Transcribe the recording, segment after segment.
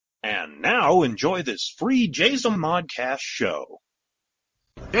And now enjoy this free Jason Modcast show.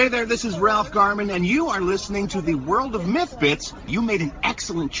 Hey there, this is Ralph Garman, and you are listening to the World of Myth Bits. You made an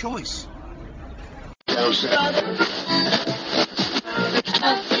excellent choice.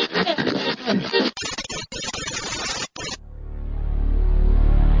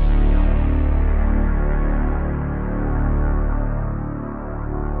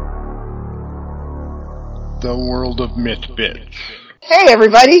 The World of Myth Bits. Hey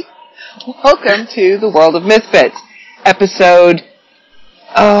everybody! Welcome to the World of Myth Bits. Episode...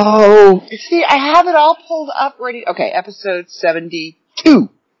 I have it all pulled up ready. Okay, episode 72.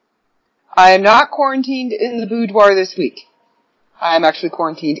 I am not quarantined in the boudoir this week. I am actually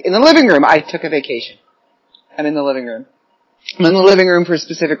quarantined in the living room. I took a vacation. I'm in the living room. I'm in the living room for a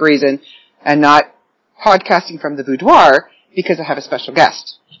specific reason, and not podcasting from the boudoir because I have a special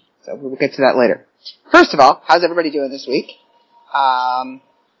guest. So we'll get to that later. First of all, how's everybody doing this week?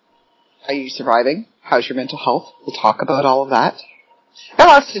 Are you surviving? How's your mental health? We'll talk about all of that. Got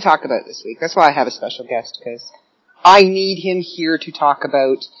lots to talk about this week. That's why I have a special guest, because I need him here to talk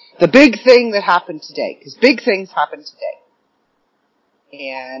about the big thing that happened today. Because big things happened today.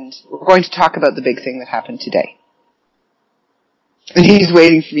 And we're going to talk about the big thing that happened today. And he's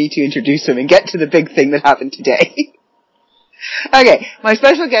waiting for me to introduce him and get to the big thing that happened today. Okay, my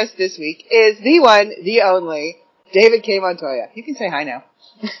special guest this week is the one, the only, David K. Montoya. You can say hi now.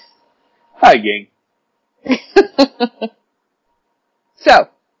 Hi, gang. So,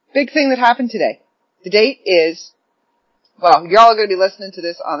 big thing that happened today. The date is, well, you're all going to be listening to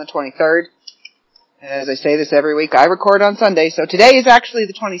this on the 23rd. As I say this every week, I record on Sunday, so today is actually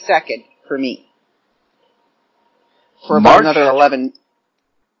the 22nd for me. For about another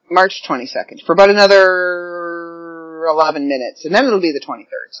March 22nd. For about another 11 minutes, and then it'll be the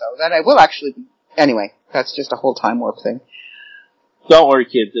 23rd, so then I will actually be, anyway, that's just a whole time warp thing. Don't worry,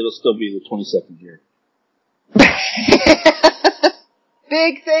 kids, it'll still be the 22nd here.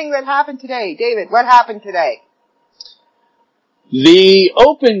 Big thing that happened today. David, what happened today? The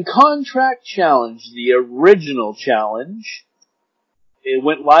Open Contract Challenge, the original challenge, it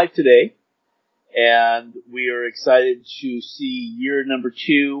went live today, and we are excited to see year number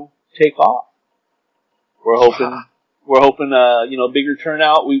 2 take off. We're hoping, bigger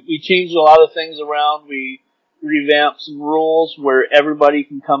turnout. We changed a lot of things around. We revamped some rules where everybody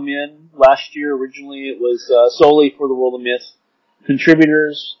can come in. Last year, originally, it was solely for the World of Myth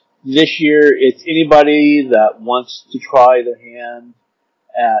contributors. This year, it's anybody that wants to try their hand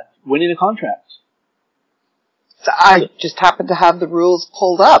at winning a contract. So I just happened to have the rules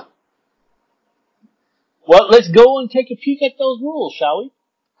pulled up. Well, let's go and take a peek at those rules, shall we?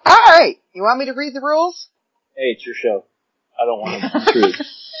 Alright. You want me to read the rules? Hey, it's your show. I don't want to intrude.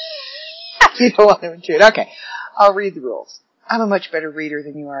 You don't want to intrude. Okay. I'll read the rules. I'm a much better reader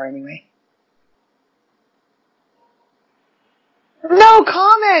than you are anyway. No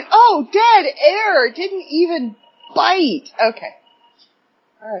comment! Oh, dead air! Didn't even bite. Okay.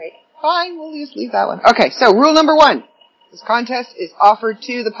 Alright. Fine, we'll just leave that one. Okay, so rule number 1. This contest is offered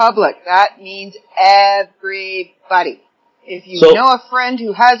to the public. That means everybody. If you know a friend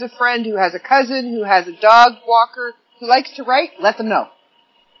who has a cousin, who has a dog walker, who likes to write, let them know.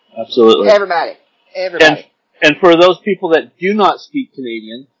 Absolutely. Everybody. And for those people that do not speak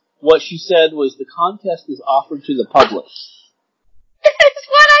Canadian, what she said was the contest is offered to the public. That's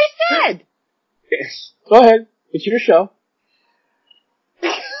what I said! Yes. Go ahead. It's your show.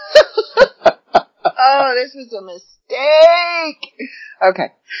 Oh, this was a mistake!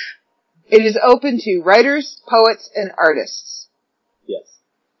 Okay. It is open to writers, poets, and artists. Yes.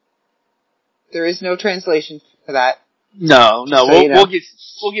 There is no translation for that. No, we'll get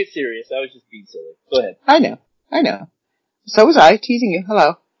serious. I was just being silly. Go ahead. I know. So was I, teasing you.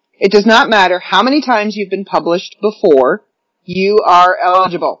 Hello. It does not matter how many times you've been published before, you are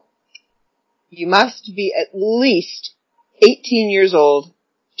eligible. You must be at least 18 years old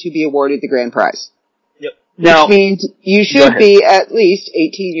to be awarded the grand prize. Yep. Which means you should be at least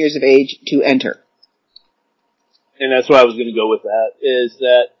 18 years of age to enter. And that's where I was going to go with that, is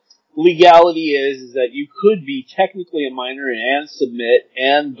that legality is that you could be technically a minor and submit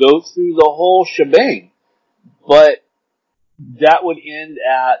and go through the whole shebang. But that would end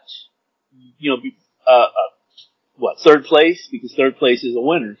at, third place? Because third place is a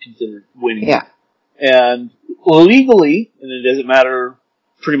winner, considered winning. Yeah. And legally, and it doesn't matter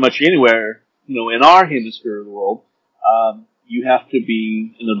pretty much anywhere, in our hemisphere of the world, you have to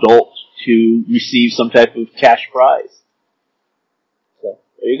be an adult to receive some type of cash prize. So,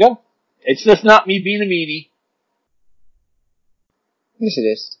 there you go. It's just not me being a meanie. Yes, it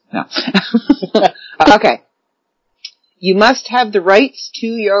is. No. Okay. You must have the rights to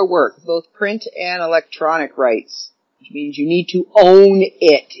your work, both print and electronic rights, which means you need to own it.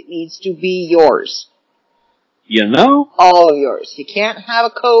 It needs to be yours. You know? All of yours. You can't have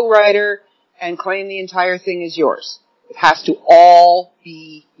a co-writer and claim the entire thing is yours. It has to all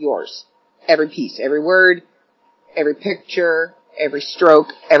be yours. Every piece, every word, every picture, every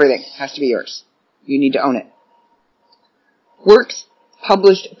stroke, everything has to be yours. You need to own it. Works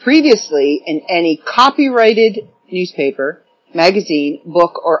published previously in any copyrighted newspaper, magazine,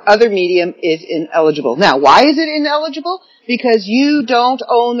 book, or other medium is ineligible. Now, why is it ineligible? Because you don't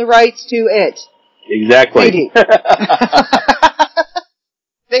own the rights to it. Exactly. They do.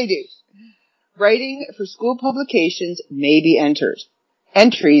 They do. Writing for school publications may be entered.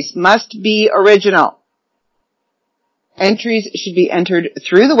 Entries must be original. Entries should be entered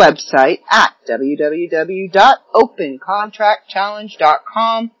through the website at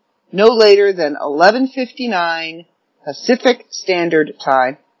www.opencontractchallenge.com no later than 11:59 Pacific Standard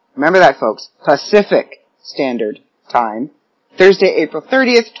Time. Remember that, folks. Pacific Standard Time. Thursday, April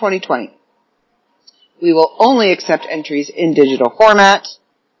 30th, 2020. We will only accept entries in digital format.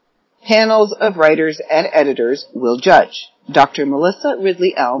 Panels of writers and editors will judge. Dr. Melissa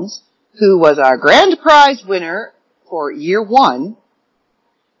Ridley Elms, who was our grand prize winner for year 1,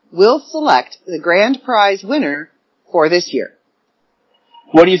 will select the grand prize winner for this year.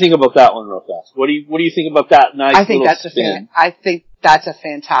 What do you think about that one, real fast? What do you think about that nice I think little that's spin? I think that's a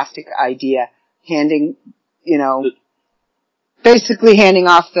fantastic idea. Handing, basically handing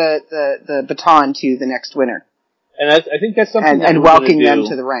off the baton to the next winner. And I think that's something and welcoming them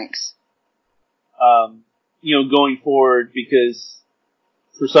to the ranks. Going forward, because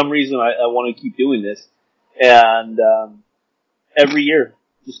for some reason I want to keep doing this, and every year,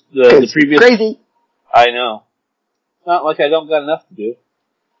 just the previous crazy. I know. It's not like I don't got enough to do.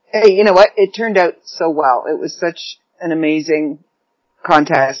 Hey, you know what? It turned out so well. It was such an amazing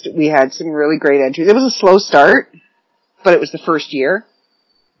contest. We had some really great entries. It was a slow start, but it was the first year.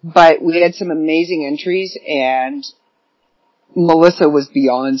 But we had some amazing entries, and Melissa was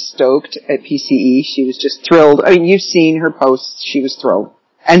beyond stoked at PCE. She was just thrilled. I mean, you've seen her posts. She was thrilled.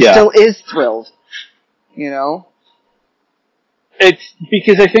 And still is thrilled. It's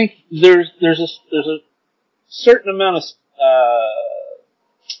because I think there's a certain amount of,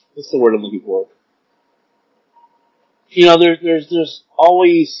 what's the word I'm looking for? There's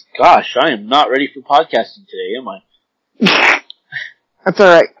always, gosh, I am not ready for podcasting today, am I? That's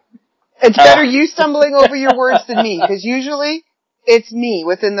alright. It's better you stumbling over your words than me, because usually it's me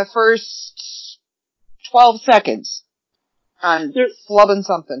within the first 12 seconds. I'm flubbing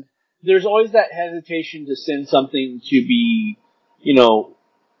something. There's always that hesitation to send something to be,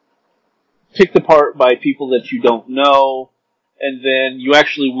 picked apart by people that you don't know, and then you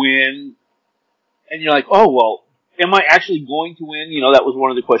actually win, and you're like, oh, well, am I actually going to win? That was one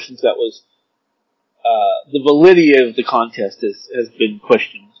of the questions that was, the validity of the contest has been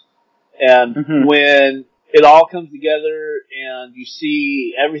questioned. And when it all comes together and you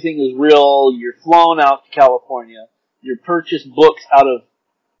see everything is real, you're flown out to California, you purchase books out of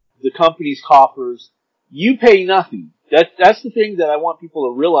the company's coffers, you pay nothing. That's the thing that I want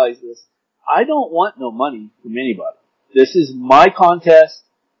people to realize is, I don't want no money from anybody. This is my contest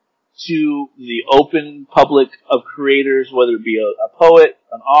to the open public of creators, whether it be a poet,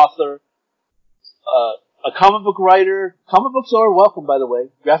 an author, a comic book writer. Comic books are welcome, by the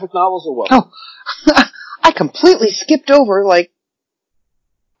way. Graphic novels are welcome. Oh, I completely skipped over,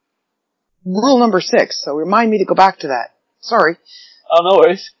 rule number 6, so remind me to go back to that. Sorry. Oh, no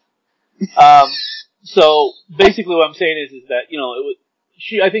worries. So basically what I'm saying is that,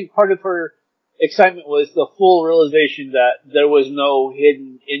 I think part of her excitement was the full realization that there was no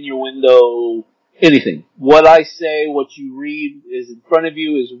hidden in your window anything. What I say, what you read is in front of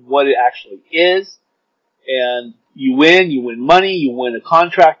you is what it actually is. And you win money, you win a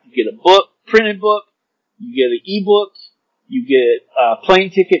contract, you get a book, printed book, you get an ebook, you get a plane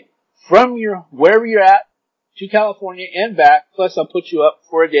ticket from wherever you're at to California and back, plus I'll put you up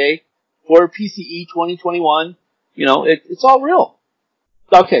for a day for PCE 2021. It's all real.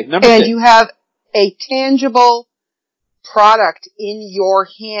 Okay, number 6. And you have a tangible product in your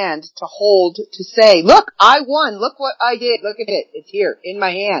hand to hold, to say, look, I won, look what I did, look at it, it's here, in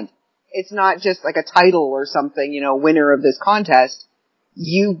my hand. It's not just like a title or something, winner of this contest.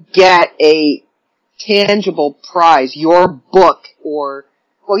 You get a tangible prize, your book, your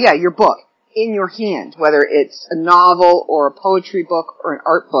book, in your hand, whether it's a novel or a poetry book or an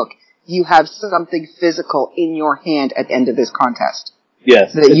art book. You have something physical in your hand at the end of this contest.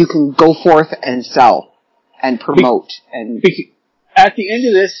 Yes. That you can go forth and sell and promote. And at the end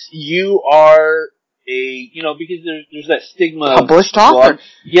of this, you are because there's that stigma. Published author.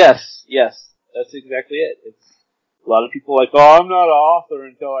 Yes, that's exactly it. It's a lot of people like, oh, I'm not an author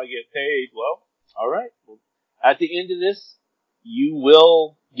until I get paid. Well, all right. Well, at the end of this, you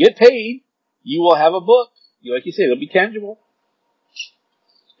will get paid. You will have a book. Like you say, it'll be tangible.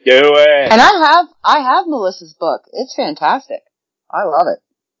 Do it. And I have Melissa's book. It's fantastic. I love it.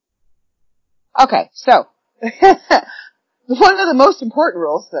 Okay, so one of the most important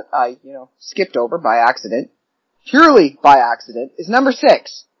rules that I, skipped over by accident, purely by accident, is number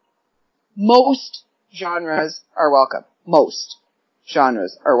 6. Most genres are welcome. Most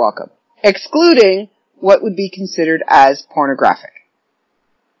genres are welcome. Excluding what would be considered as pornographic.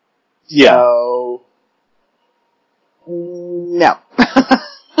 Yeah. So, no.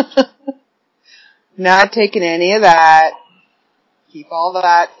 Not taking any of that. Keep all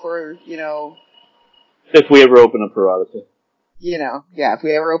that for, if we ever open up erotica. If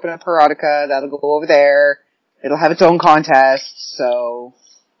we ever open up erotica, that'll go over there. It'll have its own contest, so.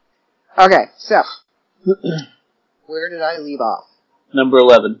 Okay, so. Where did I leave off? Number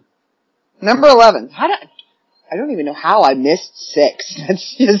 11. Number 11. I don't even know how I missed 6.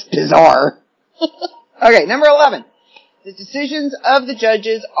 That's just bizarre. Okay, number 11. The decisions of the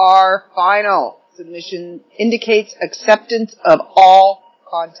judges are final. Submission indicates acceptance of all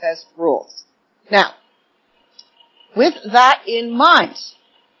contest rules. Now, with that in mind,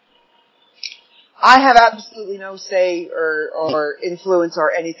 I have absolutely no say or influence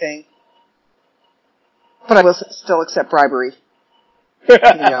or anything, but I will still accept bribery.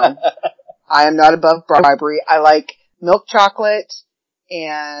 I am not above bribery. I like milk chocolate,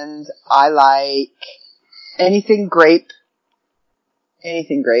 and I like anything grape.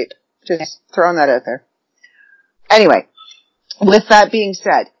 Anything grape. Just throwing that out there. Anyway, with that being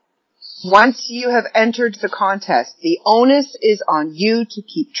said, once you have entered the contest, the onus is on you to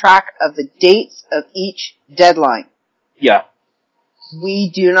keep track of the dates of each deadline. Yeah.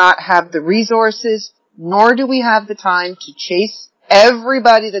 We do not have the resources, nor do we have the time to chase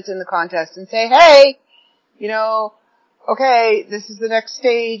everybody that's in the contest and say, hey, okay, this is the next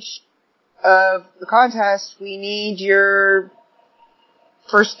stage of the contest. We need your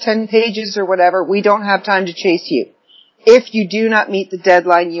first 10 pages or whatever. We don't have time to chase you. If you do not meet the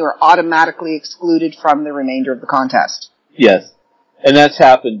deadline, you are automatically excluded from the remainder of the contest. Yes. And that's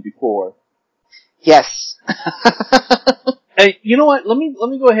happened before. Yes. Hey, you know what? Let me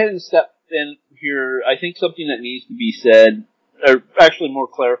go ahead and step in here. I think something that needs to be said, or actually more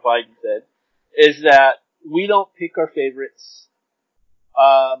clarified and said, is that we don't pick our favorites.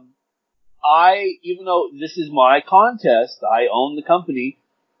 Even though this is my contest, I own the company,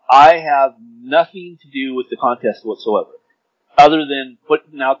 I have nothing to do with the contest whatsoever, other than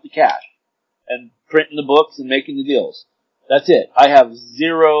putting out the cash and printing the books and making the deals. That's it. I have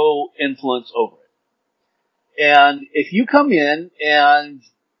zero influence over it. And if you come in and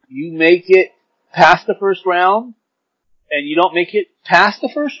you make it past the first round, and you don't make it past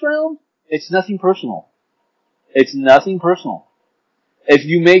the first round, it's nothing personal. It's nothing personal. If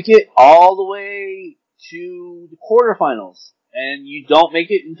you make it all the way to the quarterfinals and you don't make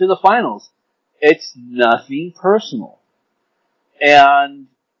it into the finals, it's nothing personal. And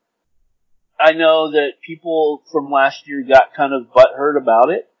I know that people from last year got kind of butthurt about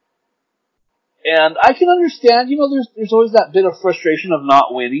it. And I can understand, there's always that bit of frustration of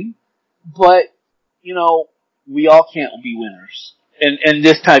not winning. But, we all can't be winners in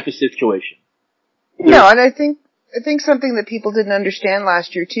this type of situation. No, and I think something that people didn't understand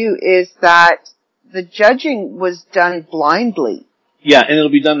last year too is that the judging was done blindly. Yeah, and it'll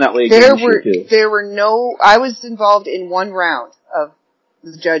be done that way again this year too. I was involved in one round of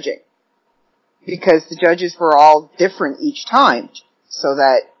the judging because the judges were all different each time so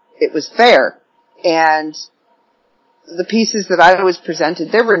that it was fair. And the pieces that I was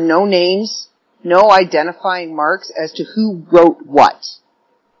presented, there were no names, no identifying marks as to who wrote what.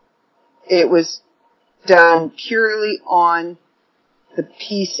 It was done purely on the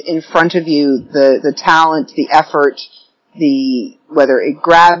piece in front of you, the talent, the effort, whether it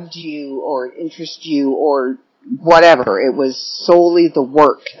grabbed you or it interested you or whatever. It was solely the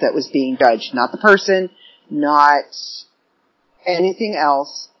work that was being judged, not the person, not anything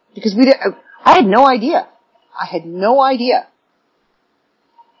else. Because I had no idea. I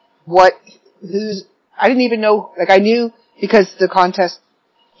didn't even know, I knew because the contest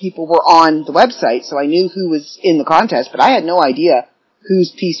people were on the website, so I knew who was in the contest, but I had no idea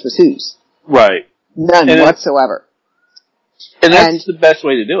whose piece was whose. Right. None whatsoever. And that's the best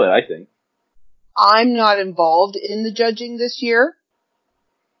way to do it, I think. I'm not involved in the judging this year.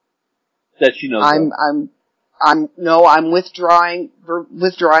 That you know. I'm withdrawing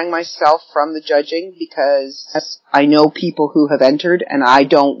myself from the judging because I know people who have entered and I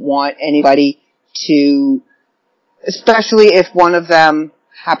don't want anybody to, especially if one of them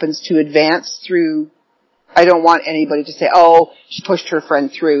happens to advance through, I don't want anybody to say, oh, she pushed her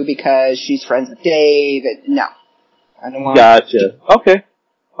friend through because she's friends with Dave. No. I don't want Gotcha.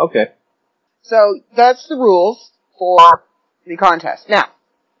 Okay. So that's the rules for the contest. Now,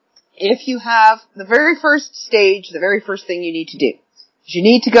 if you have the very first stage, the very first thing you need to do is you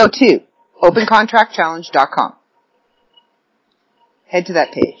need to go to opencontractchallenge.com. Head to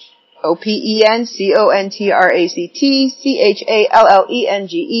that page.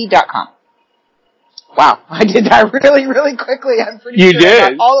 opencontractchallenge.com. Wow, I did that really, really quickly. I'm pretty sure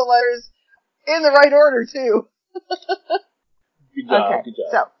I got all the letters in the right order, too. Good job.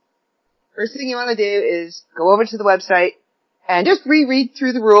 So, first thing you want to do is go over to the website and just reread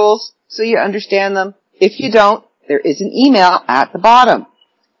through the rules so you understand them. If you don't, there is an email at the bottom.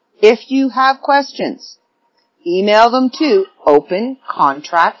 If you have questions, email them to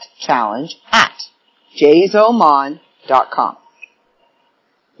opencontractchallenge@jzomon.com.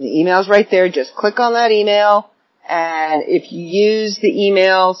 The email's right there. Just click on that email, and if you use the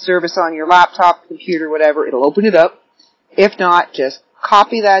email service on your laptop, computer, whatever, it'll open it up. If not, just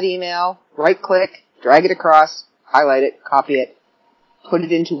copy that email, right-click, drag it across, highlight it, copy it, put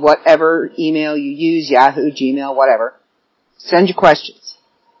it into whatever email you use, Yahoo, Gmail, whatever. Send your questions.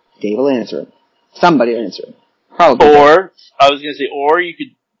 Dave will answer them. Somebody will answer them. Probably. Or you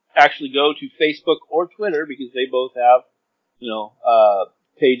could actually go to Facebook or Twitter because they both have,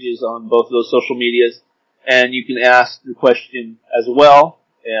 pages on both of those social medias, and you can ask the question as well,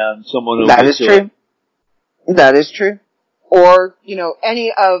 and someone will That is true. That is true. Or,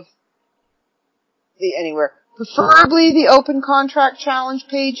 anywhere. Preferably the Open Contract Challenge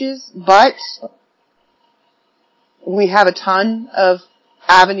pages, but we have a ton of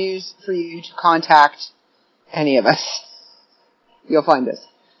avenues for you to contact any of us. You'll find us.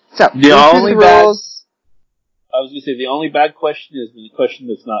 So, the only bad question is the question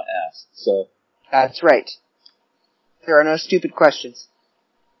that's not asked. So that's right. There are no stupid questions.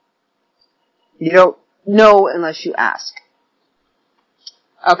 You don't know unless you ask.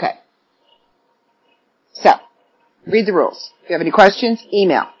 Okay. So, read the rules. If you have any questions,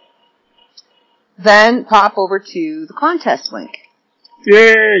 email. Then pop over to the contest link.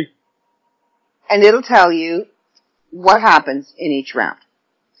 Yay! And it'll tell you what happens in each round.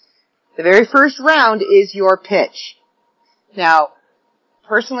 The very first round is your pitch. Now,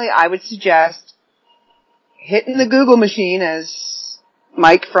 personally, I would suggest hitting the Google machine, as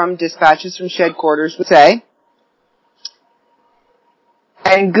Mike from Dispatches from Shed Quarters would say,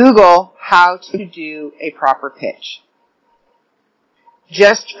 and Google how to do a proper pitch.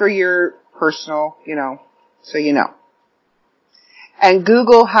 Just for your personal, so you know. And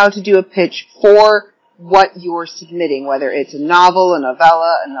Google how to do a pitch for what you're submitting, whether it's a novel, a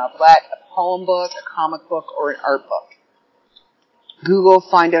novella, a novelette, a poem book, a comic book, or an art book. Google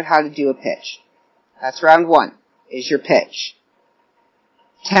find out how to do a pitch. That's round one, is your pitch.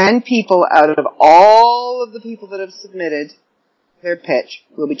 10 people out of all of the people that have submitted their pitch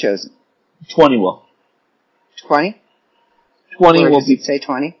will be chosen. 20 will. 20? 20 will be. Say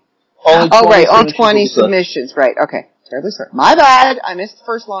 20? Only 20 right, all 20 submissions, right, okay. Terribly sorry. My bad, I missed the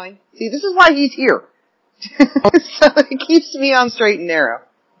first line. See, this is why he's here. So it keeps me on straight and narrow.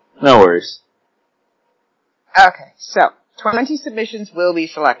 No worries. Okay, so 20 submissions will be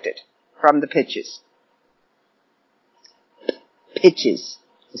selected from the pitches. Pitches.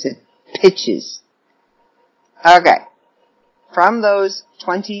 I said pitches. Okay. From those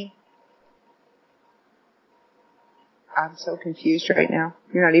 20... I'm so confused right now.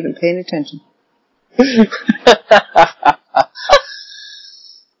 You're not even paying attention.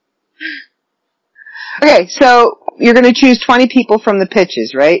 Okay, so you're going to choose 20 people from the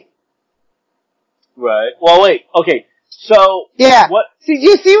pitches, right? Right. Well, wait. Okay. So. Yeah. What? Do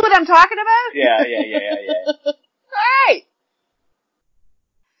you see what I'm talking about? Yeah. Right.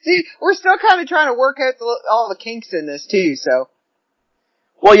 See, we're still kind of trying to work out all the kinks in this too, so.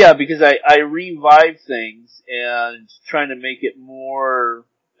 Well, yeah, because I revive things and trying to make it more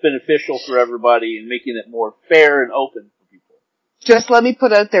beneficial for everybody and making it more fair and open for people. Just let me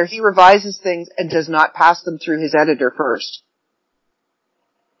put out there, he revises things and does not pass them through his editor first.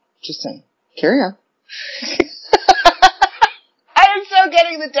 Just saying. Carry on. I am so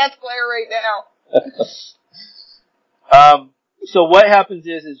getting the death glare right now. So what happens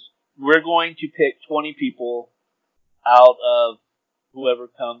is we're going to pick 20 people out of whoever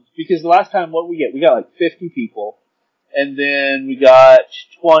comes. Because the last time, what we got like 50 people. And then we got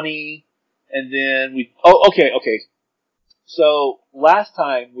 20, And then okay. So last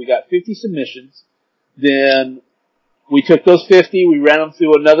time we got 50 submissions. Then we took those 50, we ran them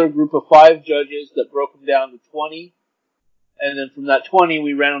through another group of 5 judges that broke them down to 20. And then from that 20,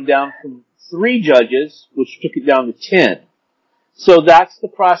 we ran them down from 3 judges, which took it down to 10. So that's the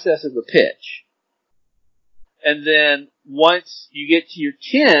process of the pitch. And then once you get to your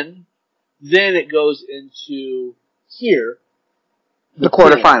 10, then it goes into here. The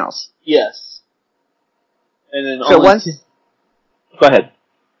quarterfinals. Yes. And then so once... Go ahead.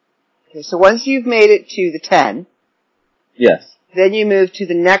 Okay, so once you've made it to the 10... Yes. Then you move to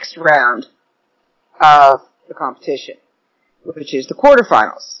the next round of the competition, which is the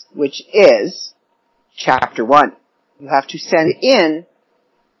quarterfinals, which is Chapter 1. You have to send in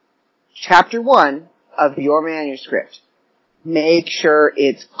Chapter 1 of your manuscript. Make sure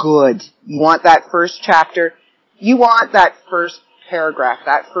it's good. You want that first chapter, you want that first paragraph,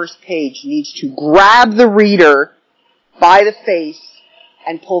 that first page needs to grab the reader by the face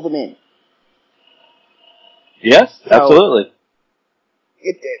and pull them in. Yes, absolutely.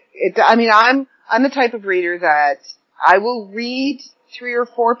 I mean, I'm the type of reader that I will read 3 or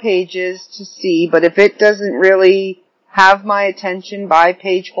 4 pages to see, but if it doesn't really have my attention by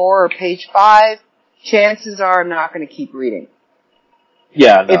page 4 or page 5, chances are I'm not going to keep reading.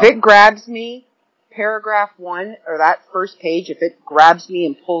 Yeah, no. If it grabs me, paragraph 1 or that first page, if it grabs me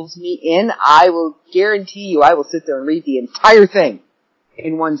and pulls me in, I will guarantee you I will sit there and read the entire thing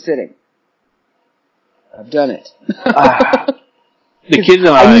in one sitting. I've done it. The kids and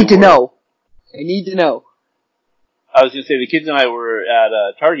I need to know. I need to know. I was going to say, the kids and I were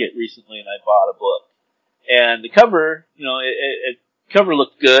at Target recently, and I bought a book. And the cover, it cover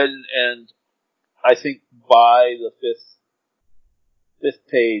looked good, and I think by the fifth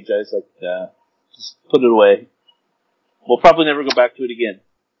page, I was like, just put it away. We'll probably never go back to it again.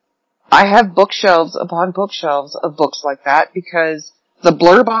 I have bookshelves upon bookshelves of books like that because the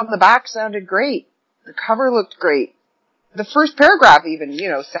blurb on the back sounded great. The cover looked great. The first paragraph even,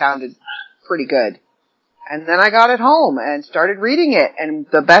 sounded pretty good. And then I got it home and started reading it. And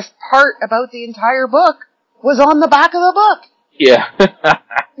the best part about the entire book was on the back of the book. Yeah.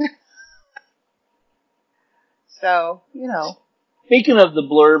 So, Speaking of the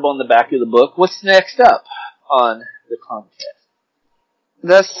blurb on the back of the book, what's next up on the contest?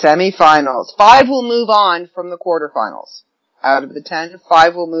 The semifinals. 5 will move on from the quarterfinals. Out of the 10,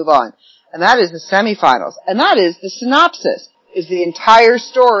 5 will move on. And that is the semifinals. And that is the synopsis. Is the entire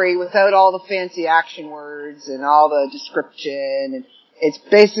story without all the fancy action words and all the description. And it's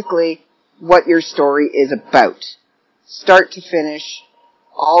basically what your story is about. Start to finish.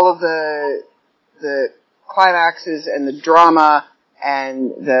 All of the climaxes and the drama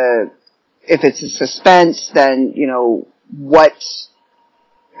and if it's a suspense, then, what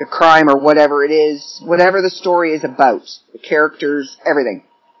the crime or whatever it is, whatever the story is about. The characters, everything.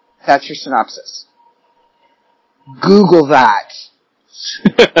 That's your synopsis. Google that.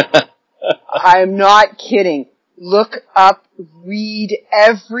 I am not kidding. Look up, read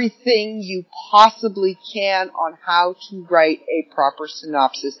everything you possibly can on how to write a proper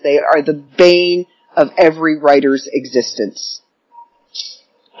synopsis. They are the bane of every writer's existence.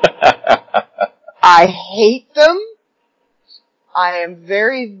 I hate them. I am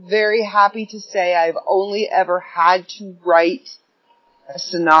very, very happy to say I've only ever had to write a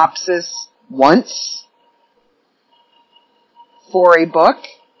synopsis once for a book.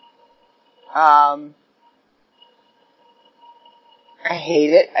 I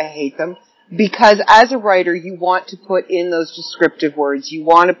hate it. I hate them. Because as a writer, you want to put in those descriptive words. You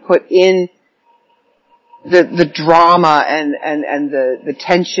want to put in the drama and the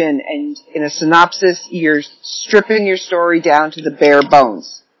tension. And in a synopsis, you're stripping your story down to the bare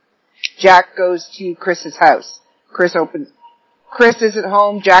bones. Jack goes to Chris's house. Chris is at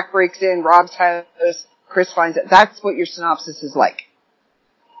home. Jack breaks in, robs house. Chris finds it. That's what your synopsis is like.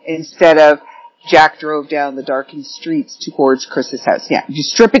 Instead of Jack drove down the darkened streets towards Chris's house. Yeah, you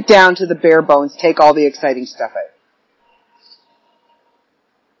strip it down to the bare bones, take all the exciting stuff out.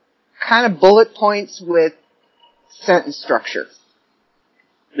 Kind of bullet points with sentence structure.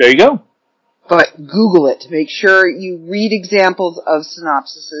 There you go. But Google it. Make sure you read examples of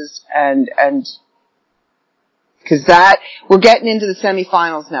synopsises and because we're getting into the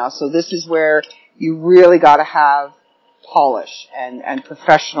semifinals now, so this is where you really gotta have polish and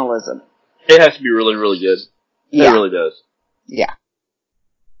professionalism. It has to be really, really good. Yeah. It really does. Yeah.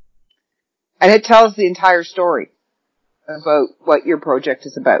 And it tells the entire story about what your project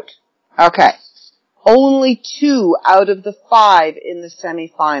is about. Okay. Only 2 out of the 5 in the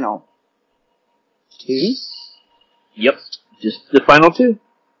semifinal. 2? Yep. Just the final 2.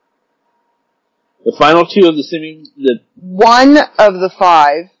 The final two of the one of the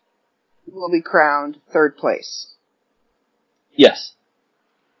 5 will be crowned third place. Yes.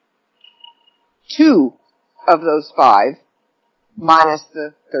 2 of those 5, minus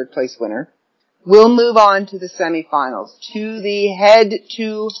the third place winner, will move on to the semifinals, to the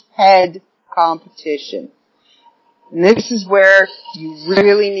head-to-head competition. And this is where you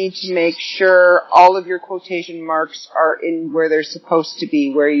really need to make sure all of your quotation marks are in where they're supposed to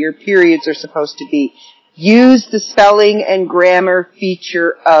be, where your periods are supposed to be. Use the spelling and grammar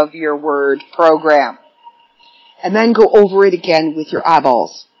feature of your word program. And then go over it again with your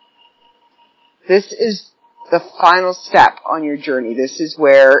eyeballs. This is the final step on your journey. This is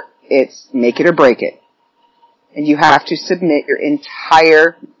where it's make it or break it. And you have to submit your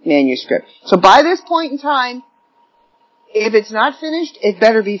entire manuscript. So by this point in time, if it's not finished, it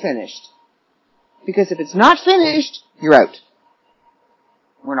better be finished. Because if it's not finished, you're out.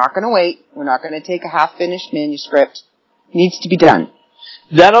 We're not going to wait. We're not going to take a half-finished manuscript. It needs to be done.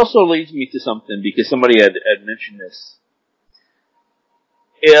 That also leads me to something, because somebody had mentioned this.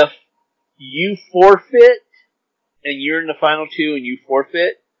 If you forfeit, and you're in the final 2 and you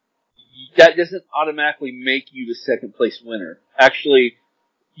forfeit, that doesn't automatically make you the second place winner. Actually,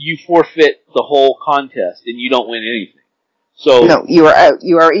 you forfeit the whole contest and you don't win anything. So no, you are out.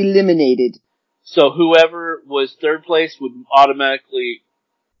 You are eliminated. So whoever was third place would automatically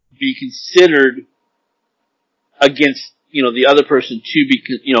be considered against, the other person to be,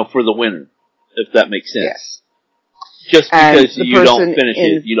 for the winner, if that makes sense. Yes. Just because you don't finish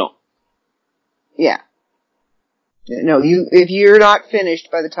it, you don't. Yeah. No, if you're not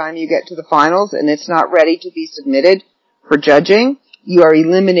finished by the time you get to the finals and it's not ready to be submitted for judging, you are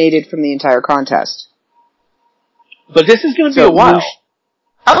eliminated from the entire contest. But this is going to be a while.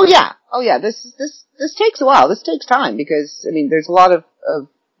 Oh yeah. This takes a while. This takes time because, there's a lot of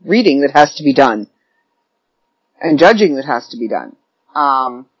reading that has to be done. And judging that has to be done.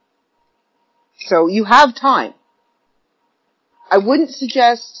 So you have time. I wouldn't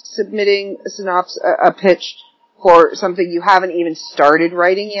suggest submitting a pitch for something you haven't even started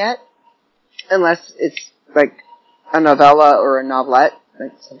writing yet, unless it's like a novella or a novelette,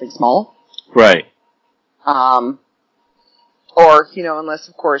 like something small. Right. Or, unless,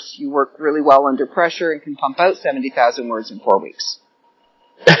 of course, you work really well under pressure and can pump out 70,000 words in 4 weeks.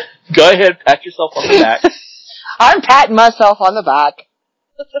 Go ahead, pat yourself on the back. I'm patting myself on the back.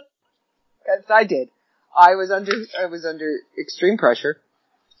 Because I did. I was under extreme pressure.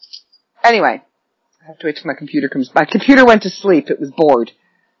 Anyway, I have to wait till my computer comes. My computer went to sleep. It was bored.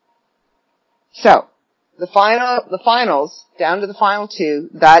 So, the finals, down to the final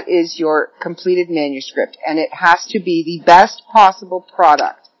 2, that is your completed manuscript. And it has to be the best possible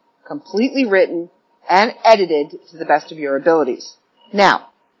product. Completely written and edited to the best of your abilities. Now,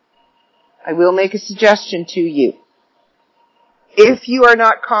 I will make a suggestion to you. If you are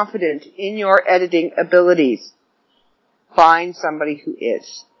not confident in your editing abilities, find somebody who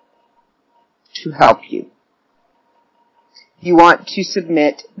is to help you. You want to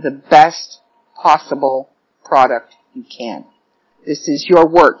submit the best possible product you can. This is your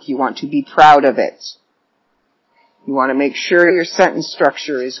work. You want to be proud of it. You want to make sure your sentence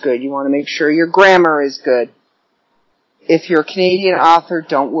structure is good. You want to make sure your grammar is good. If you're a Canadian author,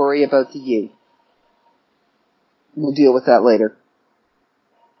 don't worry about the U. We'll deal with that later.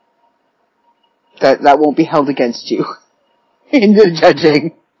 That won't be held against you in the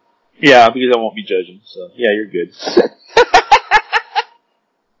judging. Yeah, because I won't be judging, so yeah, you're good.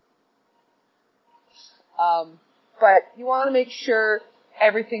 But you want to make sure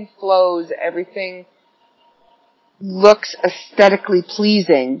everything flows, everything looks aesthetically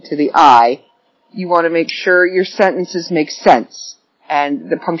pleasing to the eye. You want to make sure your sentences make sense and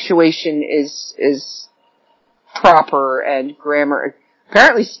the punctuation is proper and grammar.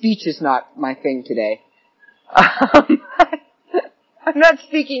 Apparently speech is not my thing today. I'm not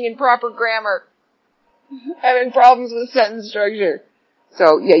speaking in proper grammar. Having problems with sentence structure.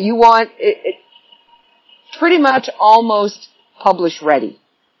 So yeah, you want it pretty much almost publish ready.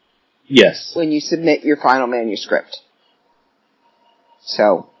 Yes. When you submit your final manuscript.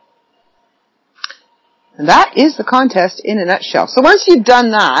 So, and that is the contest in a nutshell. So once you've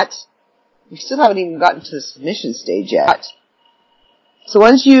done that, we still haven't even gotten to the submission stage yet. So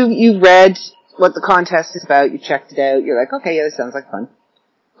once you've read what the contest is about, you checked it out, you're like, okay, yeah, this sounds like fun.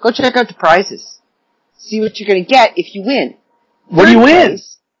 Go check out the prizes. See what you're going to get if you win. What do you win?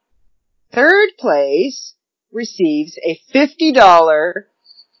 Third place receives a $50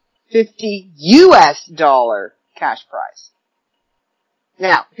 US cash prize.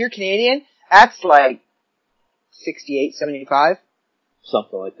 Now, if you're Canadian, that's like $68.75.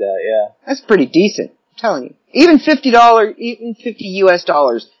 Something like that, yeah. That's pretty decent, I'm telling you. Even $50, even $50 US,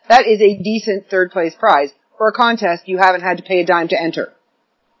 that is a decent third place prize for a contest you haven't had to pay a dime to enter.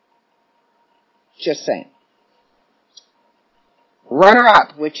 Just saying.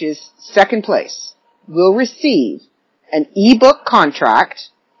 Runner-up, which is second place, will receive an ebook contract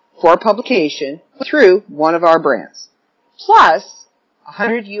for publication through one of our brands, plus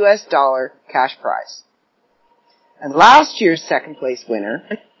 $100 US cash prize. And last year's second place winner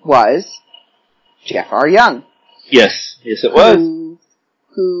was Jeff R. Young. Yes, it was.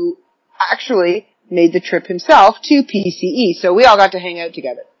 Who actually made the trip himself to PCE. So we all got to hang out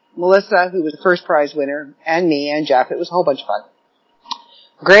together. Melissa, who was the first prize winner, and me and Jeff. It was a whole bunch of fun.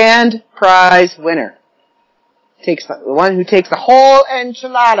 Grand prize winner. The one who takes the whole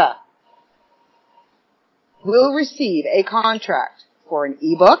enchilada will receive a contract for an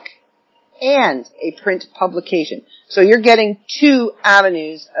ebook and a print publication. So you're getting two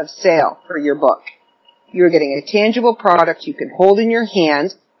avenues of sale for your book. You're getting a tangible product you can hold in your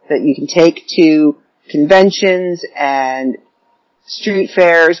hand that you can take to conventions and street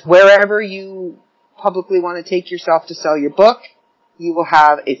fairs, wherever you publicly want to take yourself to sell your book. You will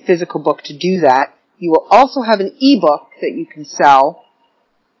have a physical book to do that. You will also have an ebook that you can sell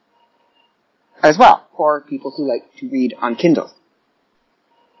as well for people who like to read on Kindle.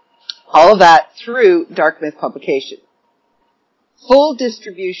 All of that through Dark Myth Publication. Full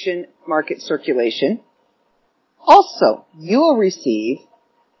distribution, market circulation. Also, you will receive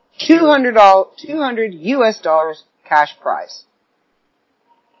 $200 US cash prize.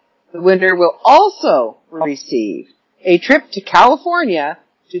 The winner will also receive a trip to California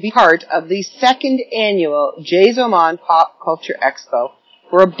to be part of the second annual Jay's Oman Pop Culture Expo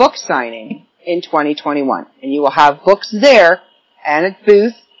for a book signing in 2021. And you will have books there and a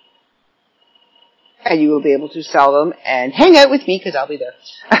booth, and you will be able to sell them and hang out with me because I'll be there.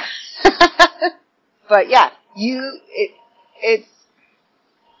 But yeah,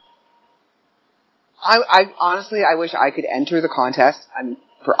 I honestly, I wish I could enter the contest.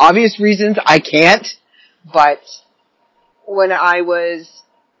 For obvious reasons, I can't. But when I was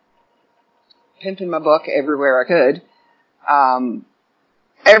pimping my book everywhere I could,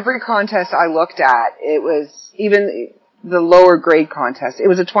 every contest I looked at, it was even the lower grade contest. It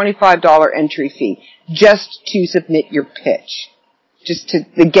was a $25 entry fee just to submit your pitch, just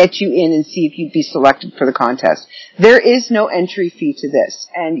to get you in and see if you'd be selected for the contest. There is no entry fee to this,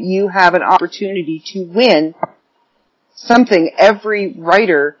 and you have an opportunity to win something every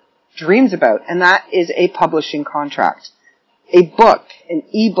writer dreams about, and that is a publishing contract. A book, an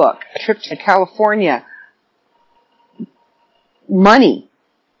ebook, a trip to California, money.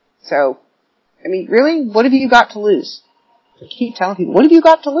 So, I mean, really, what have you got to lose? I keep telling people, what have you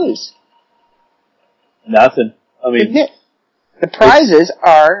got to lose? Nothing. I mean, the prizes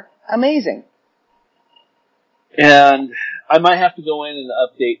are amazing. And I might have to go in and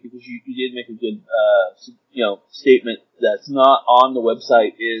update, because you did make a good, statement that's not on the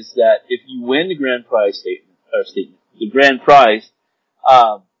website, is that if you win the grand prize the grand prize,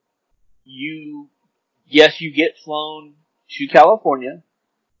 you get flown to California,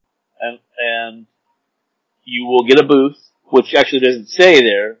 and you will get a booth, which actually doesn't say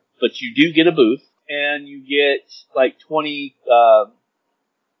there, but you do get a booth, and you get like 20,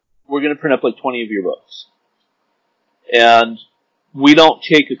 we're gonna print up like 20 of your books. And we don't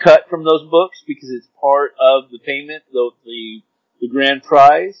take a cut from those books because it's part of the payment, the grand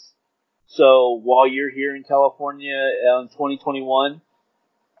prize. So while you're here in California in 2021,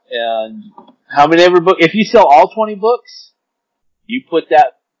 and how many ever book, if you sell all 20 books, you put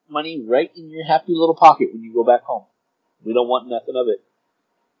that money right in your happy little pocket when you go back home. We don't want nothing of it.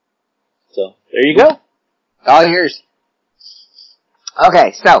 So there you go. All yours.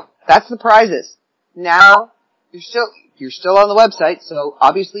 Okay, so that's the prizes. Now you're still on the website, so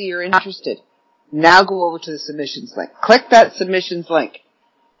obviously you're interested. Now go over to the submissions link. Click that submissions link.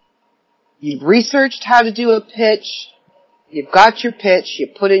 You've researched how to do a pitch. You've got your pitch. You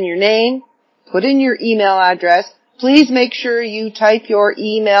put in your name, put in your email address. Please make sure you type your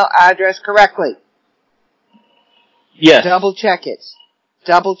email address correctly. Yes. Double check it.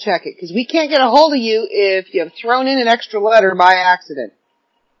 Because we can't get a hold of you if you've thrown in an extra letter by accident.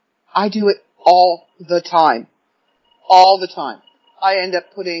 I do it all the time. I end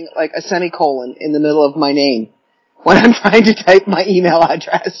up putting like a semicolon in the middle of my name when I'm trying to type my email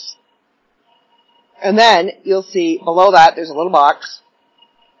address. And then you'll see below that there's a little box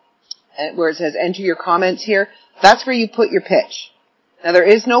where it says enter your comments here. That's where you put your pitch. Now there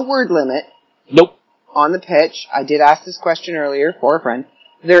is no word limit. Nope. On the pitch. I did ask this question earlier for a friend.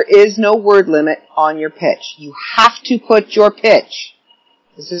 There is no word limit on your pitch. You have to put your pitch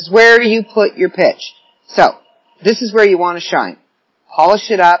This is where you put your pitch. So, this is where you want to shine. Polish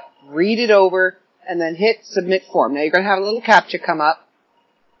it up, read it over, and then hit submit form. Now you're going to have a little CAPTCHA come up.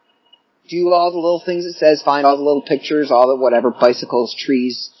 Do all the little things it says, find all the little pictures, all the whatever, bicycles,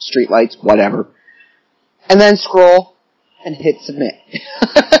 trees, streetlights, whatever. And then scroll and hit submit.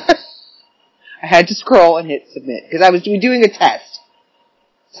 I had to scroll and hit submit because I was doing a test.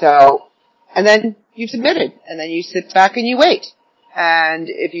 So, and then you submitted, and then you sit back and you wait. And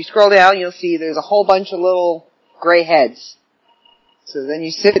if you scroll down, you'll see there's a whole bunch of little gray heads. So then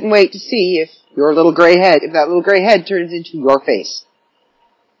you sit and wait to see if that little gray head turns into your face.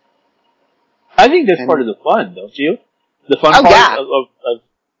 I think that's part of the fun, don't you? The fun part yeah. of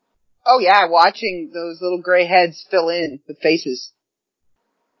Oh yeah, watching those little gray heads fill in with faces.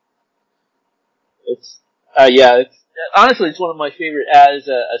 It's honestly, it's one of my favorite as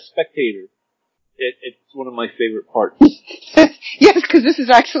a spectator. It's one of my favorite parts. Yes, because this is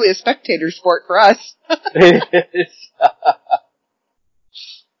actually a spectator sport for us.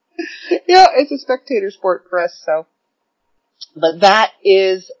 Yeah, it's a spectator sport for us, so. But that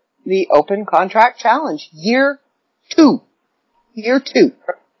is the Open Contract Challenge. Year 2.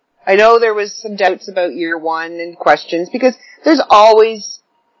 I know there was some doubts about year 1 and questions, because there's always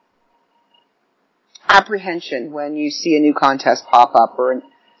apprehension when you see a new contest pop up, or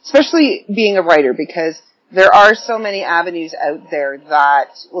especially being a writer, because there are so many avenues out there that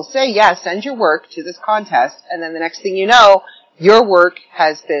will say, yeah, send your work to this contest, and then the next thing you know, your work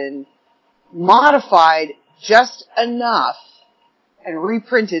has been modified just enough and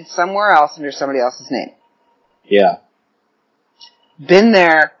reprinted somewhere else under somebody else's name. Yeah. Been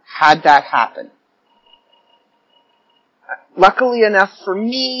there, had that happen. Luckily enough for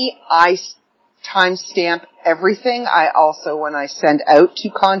me, I timestamp everything. I also, when I send out to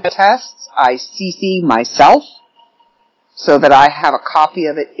contests, I CC myself so that I have a copy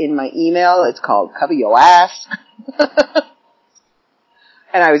of it in my email. It's called Cover Your Ass.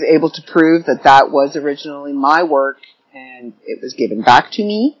 And I was able to prove that that was originally my work and it was given back to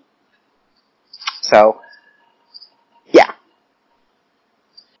me. So, yeah.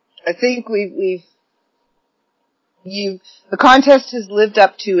 I think the contest has lived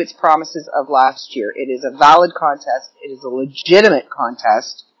up to its promises of last year. It is a valid contest. It is a legitimate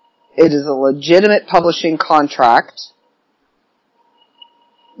contest. It is a legitimate publishing contract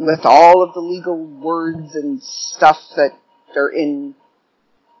with all of the legal words and stuff that are in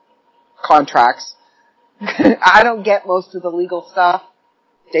contracts. I don't get most of the legal stuff.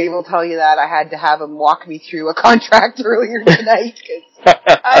 Dave will tell you that. I had to have him walk me through a contract earlier tonight because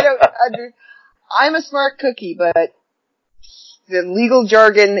I'm a smart cookie, but the legal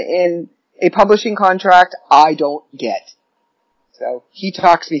jargon in a publishing contract, I don't get. So he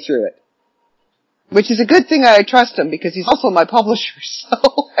talks me through it. Which is a good thing. I trust him because he's also my publisher,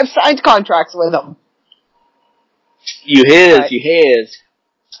 so I've signed contracts with him. You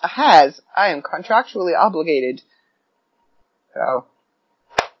has. I am contractually obligated. So,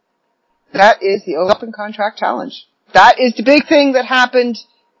 that is the Open Contract Challenge. That is the big thing that happened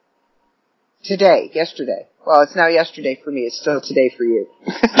yesterday. Well, it's now yesterday for me. It's still today for you.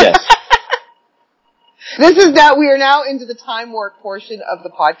 Yes. We are now into the time warp portion of the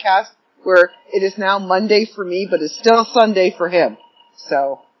podcast where it is now Monday for me, but it's still Sunday for him.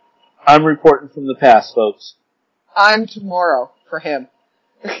 So. I'm reporting from the past, folks. I'm tomorrow for him.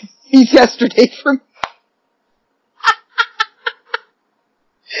 He's yesterday for me.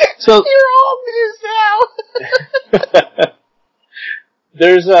 So you're all news now.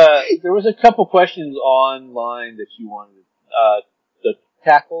 There was a couple questions online that you wanted to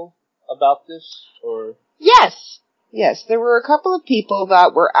tackle about this, or? Yes, there were a couple of people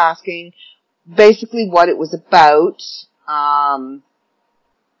that were asking basically what it was about,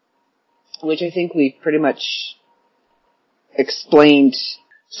 which I think we pretty much explained.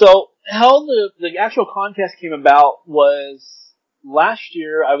 So, how the actual contest came about was last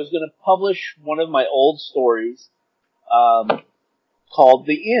year I was going to publish one of my old stories, called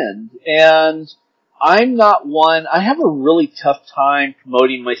The End. And I'm not one, I have a really tough time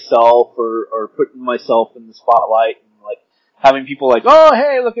promoting myself or putting myself in the spotlight and like having people like, oh,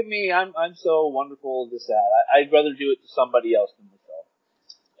 hey, look at me, I'm so wonderful, this, that. I'd rather do it to somebody else than myself.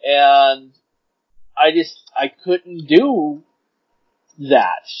 And I couldn't do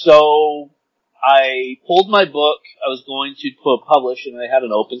that. So I pulled my book, I was going to publish, and I had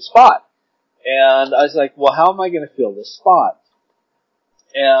an open spot. And I was like, well, how am I going to fill this spot?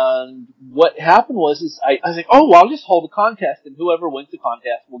 And what happened was I was like, oh, well, I'll just hold a contest, and whoever wins the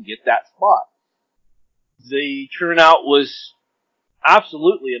contest will get that spot. The turnout was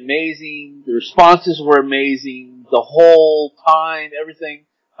absolutely amazing. The responses were amazing. The whole time, everything.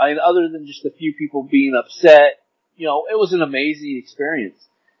 I mean, other than just a few people being upset, it was an amazing experience.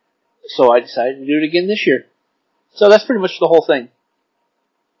 So I decided to do it again this year. So that's pretty much the whole thing.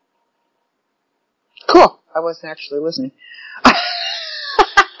 Cool. I wasn't actually listening.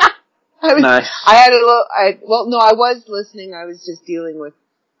 Nice. I had a little, no, I was listening. I was just dealing with,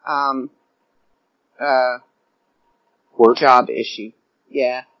 Work. job issue.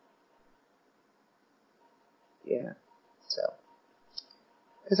 Yeah. Yeah. So.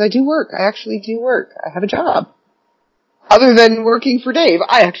 Because I do work. I actually do work. I have a job. Other than working for Dave,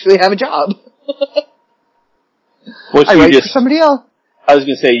 I actually have a job. I write for somebody else. I was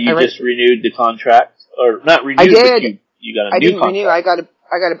going to say, you just renewed the contract. Or not renewed, I did. but you got a new contract. Renew. I got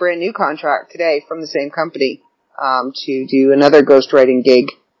a brand new contract today from the same company, to do another ghostwriting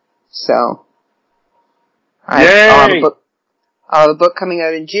gig. So. I'll have a book coming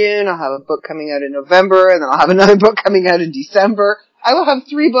out in June, I'll have a book coming out in November, and then I'll have another book coming out in December. I will have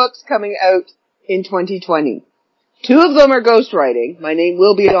 3 books coming out in 2020. 2 of them are ghostwriting. My name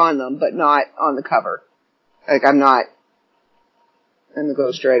will be on them, but not on the cover. Like, I'm the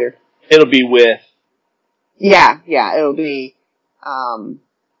ghostwriter. It'll be with. Yeah, it'll be,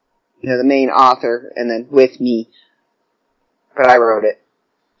 the main author, and then with me. But I wrote it.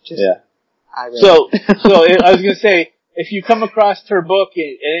 I wrote it. So I was going to say, if you come across her book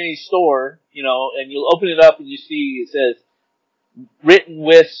at any store, and you'll open it up and you see it says, written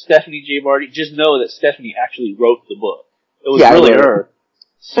with Stephanie J. Barty, just know that Stephanie actually wrote the book. It was really her.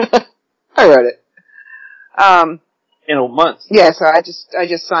 I wrote it. In a month. Yeah, so I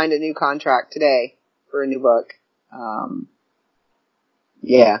just signed a new contract today for a new book.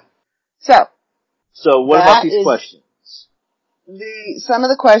 Yeah. So what about these questions? Some of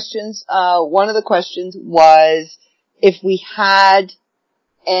the questions, one of the questions was if we had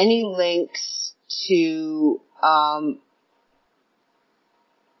any links to,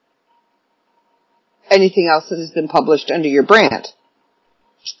 anything else that has been published under your brand.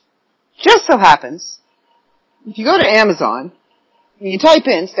 Just so happens, if you go to Amazon, and you type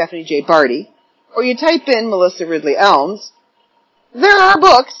in Stephanie J. Barty, or you type in Melissa Ridley Elms, there are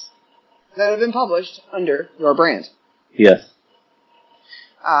books that have been published under your brand. Yes.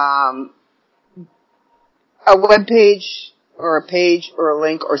 A web page, or a page, or a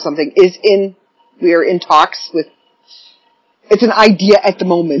link, or something we are in talks with. It's an idea at the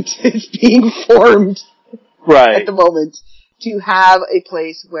moment. It's being formed at the moment to have a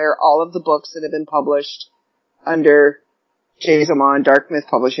place where all of the books that have been published under Jason Mon Dark Myth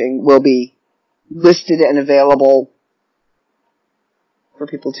Publishing will be listed and available for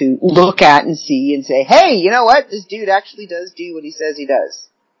people to look at and see and say, hey, you know what? This dude actually does do what he says he does.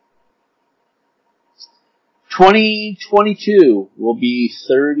 2022 will be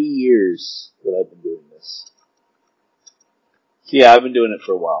 30 years that I've been doing this. Yeah, I've been doing it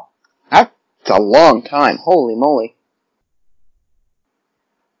for a while. That's a long time. Holy moly.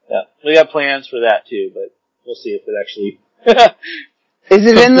 Yeah, we got plans for that too, but we'll see if it actually. Is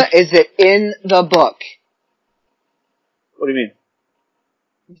it in the book? What do you mean?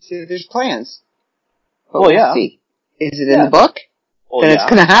 See, there's plans. But we'll yeah. See. Is it in the book? Well, then it's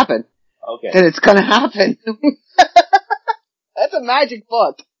gonna happen. Okay. Then it's gonna happen. That's a magic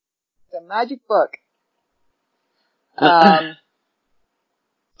book. It's a magic book.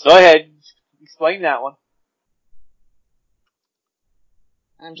 Go ahead. Explain that one.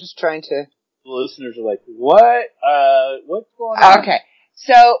 I'm just trying to... The listeners are like, what? What's going on? Okay.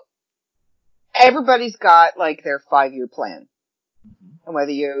 So, everybody's got, like, their 5-year plan. Mm-hmm. And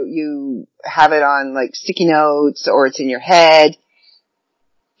whether you have it on, like, sticky notes or it's in your head,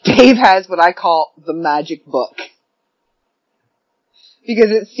 Dave has what I call the magic book.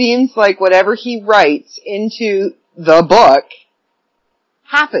 Because it seems like whatever he writes into the book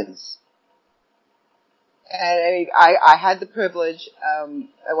happens. And I had the privilege,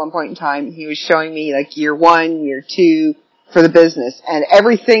 at one point in time, he was showing me like year 1, year 2 for the business. And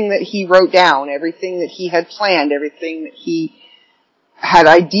everything that he wrote down, everything that he had planned, everything that he had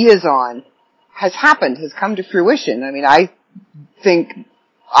ideas on has happened, has come to fruition. I mean, I think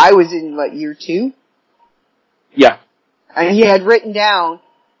I was in, year 2? Yeah. And he had written down,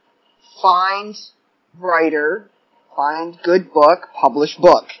 find writer, find good book, publish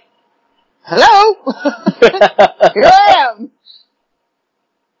book. Hello! Here I am!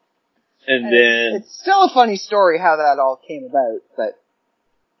 And then... It's still a funny story how that all came about, but...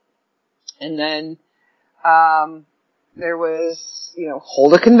 And then, there was,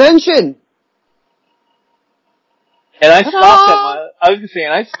 hold a convention. And I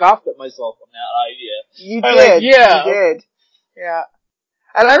scoffed at myself on that idea. You did. You did. Yeah.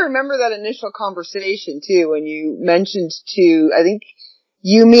 And I remember that initial conversation too, when you mentioned to, I think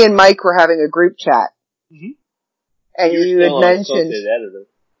you, me, and Mike were having a group chat. Mm-hmm. And you had mentioned... editor.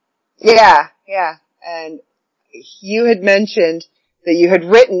 Yeah. And you had mentioned that you had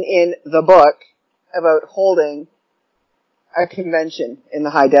written in the book about holding a convention in the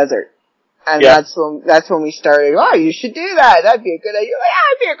high desert. And that's when we started, oh, you should do that. That'd be a good idea. Yeah,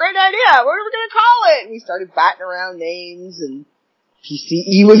 that'd be a great idea. What are we going to call it? And we started batting around names, and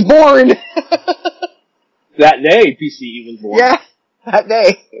PCE was born. That day, PCE was born. Yeah, that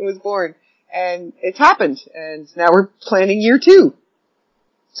day it was born. And it's happened. And now we're planning year 2.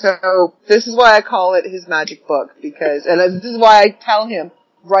 So this is why I call it his magic book, and this is why I tell him,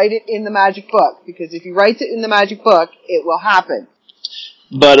 write it in the magic book, because if he writes it in the magic book, it will happen.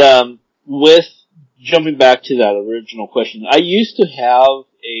 But, with jumping back to that original question, I used to have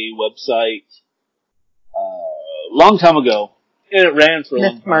a website, long time ago, and it ran for a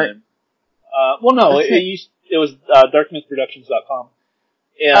long time. It was, darkmythproductions.com.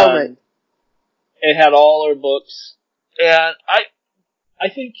 And it had all our books, and I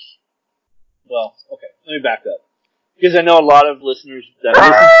think, well, okay, let me back up. Because I know a lot of listeners that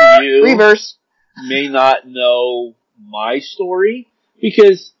listen to you may not know my story.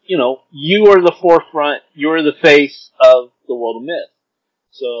 Because, you are the forefront, you're the face of the world of myth.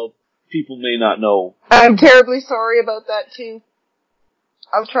 So, people may not know. I'm terribly sorry about that, too.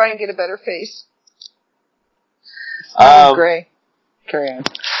 I'll try and get a better face. It's gray. Carry on.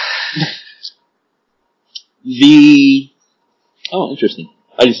 Interesting.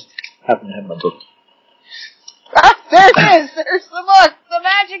 I just happen to have my book. Ah, there it is! There's the book! The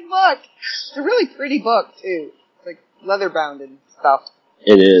magic book! It's a really pretty book, too. It's like leather-bound and stuff.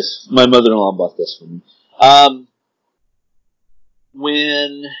 It is. My mother-in-law bought this for me.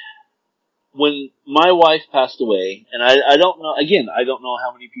 When my wife passed away, and I don't know, again, I don't know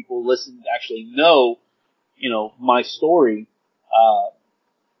how many people actually know, my story,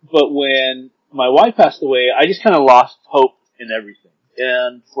 but when my wife passed away, I just kind of lost hope in everything.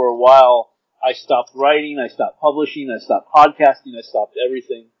 And for a while, I stopped writing, I stopped publishing, I stopped podcasting, I stopped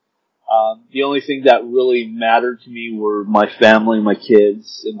everything. The only thing that really mattered to me were my family, my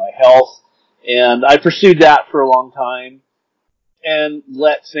kids, and my health. And I pursued that for a long time and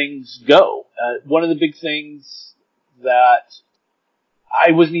let things go. One of the big things that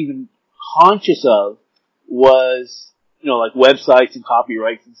I wasn't even conscious of was, like websites and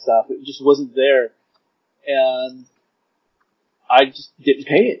copyrights and stuff. It just wasn't there. And I just didn't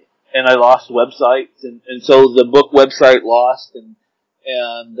pay it. And I lost websites. And so the book website lost.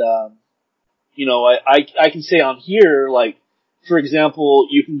 I can say on here, like, for example,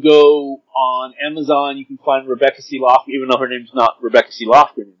 you can go on Amazon, you can find Rebecca C. Lofgren, even though her name's not Rebecca C.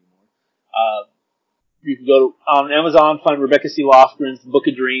 Lofgren anymore. You can go on Amazon, find Rebecca C. Lofgren's Book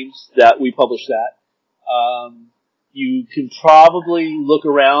of Dreams, that we published that. You can probably look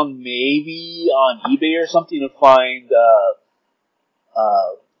around maybe on eBay or something to find,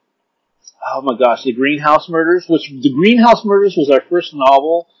 The Greenhouse Murders, The Greenhouse Murders was our first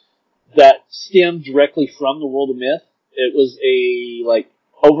novel that stemmed directly from the world of myth. It was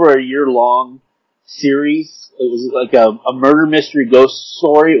over a year-long series. It was like a murder mystery ghost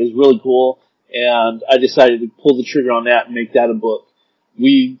story. It was really cool. And I decided to pull the trigger on that and make that a book.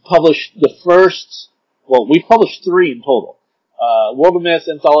 We published we published 3 in total. World of Myth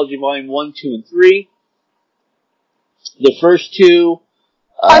Anthology Volume 1, 2, and 3. The first 2...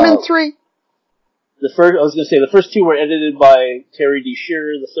 I'm in 3. The first 2 were edited by Terry D.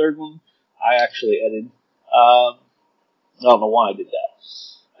 Shearer. The third one, I actually edited. I don't know why I did that.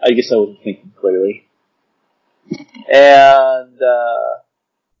 I guess I wasn't thinking clearly. And,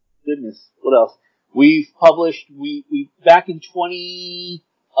 goodness, what else? We've published, back in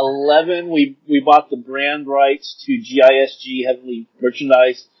 2011, we bought the brand rights to GISG Heavenly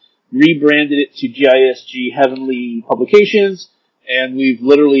Merchandise, rebranded it to GISG Heavenly Publications, and we've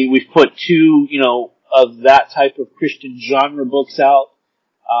put 2, of that type of Christian genre books out.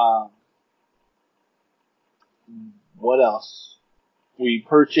 What else? We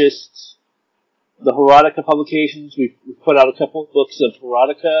purchased the Herotica publications. We put out a couple of books of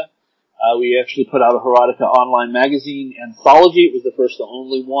Herotica. We actually put out a Herotica online magazine anthology. It was the first and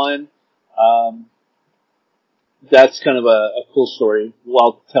only one. That's kind of a cool story.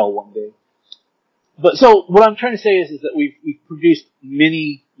 I'll tell one day. But so what I'm trying to say is that we've produced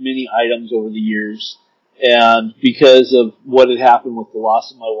many items over the years, and because of what had happened with the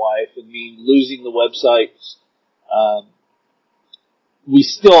loss of my wife and me losing the websites, we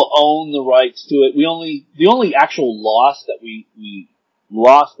still own the rights to it. The only actual loss that we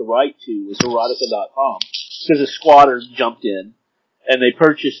lost the right to was Erotica.com, because a squatter jumped in and they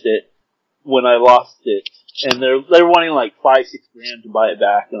purchased it when I lost it And they're wanting like $5-6 grand to buy it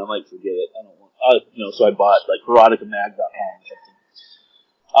back, and I'm like, forget it. I don't want. So I bought like eroticamag.com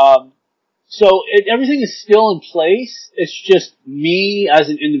or something. So everything is still in place. It's just me as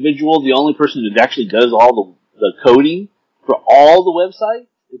an individual, the only person that actually does all the coding for all the website.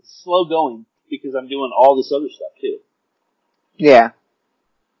 It's slow going because I'm doing all this other stuff too. Yeah.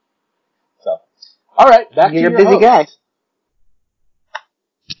 So, all right, back You're to a your busy host. guy.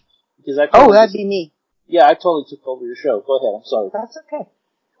 Because I totally that'd be me. Yeah, I totally took over your show. Go ahead. I'm sorry. That's okay.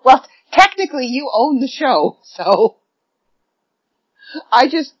 Well, technically you own the show, so I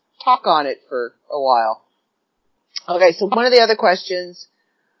just talk on it for a while. Okay, so one of the other questions,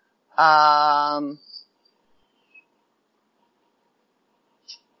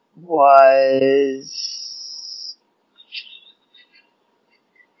 was,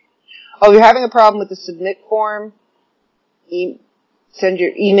 you're having a problem with the submit form? Send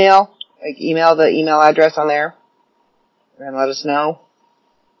your email, email the email address on there, and let us know.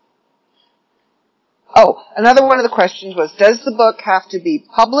 Oh, another one of the questions was, does the book have to be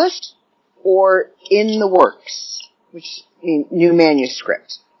published or in the works? Which means new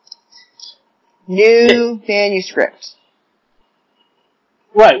manuscript. New manuscript.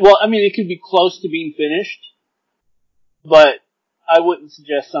 Right. Well, I mean, it could be close to being finished, but I wouldn't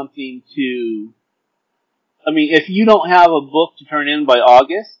suggest something to... I mean, if you don't have a book to turn in by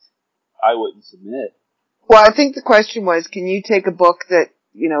August, I wouldn't submit. Well, I think the question was, can you take a book that,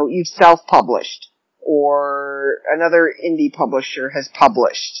 you've self-published, or another indie publisher has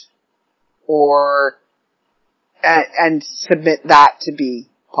published, or, and submit that to be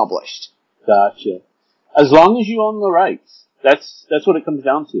published? Gotcha. As long as you own the rights. That's what it comes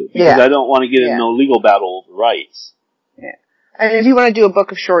down to. Because I don't want to get in no legal battle over rights. Yeah. And if you want to do a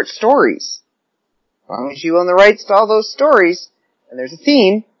book of short stories, as long as you own the rights to all those stories, and there's a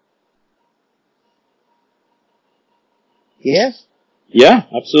theme. Yes. Yeah,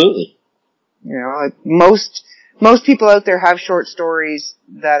 absolutely. Most people out there have short stories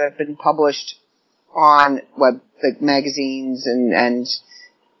that have been published on magazines and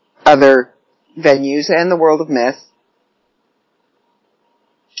other venues and the World of Myth.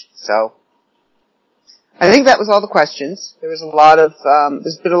 So, I think that was all the questions. There was a lot of,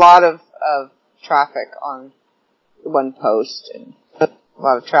 there's been a lot of traffic on the one post and a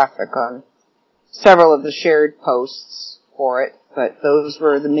lot of traffic on several of the shared posts for it, but those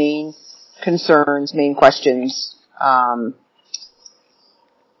were the main concerns, main questions.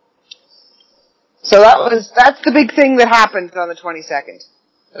 So that's the big thing that happened on the 22nd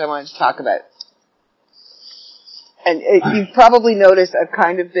that I wanted to talk about. And you've probably noticed I've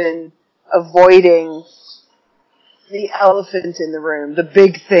kind of been avoiding the elephant in the room, the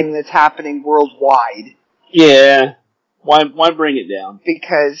big thing that's happening worldwide. Yeah. Why bring it down?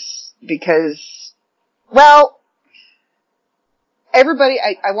 Because, well, everybody,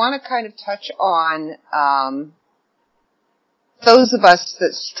 I want to kind of touch on, those of us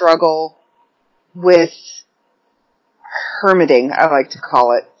that struggle with hermiting, I like to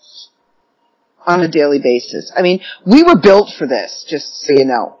call it, on a daily basis. I mean, we were built for this, just so you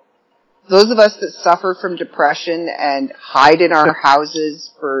know. Those of us that suffer from depression and hide in our houses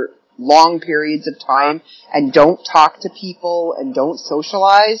for long periods of time and don't talk to people and don't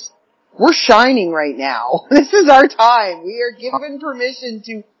socialize, we're shining right now. This is our time. We are given permission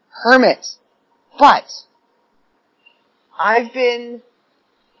to hermit. But I've been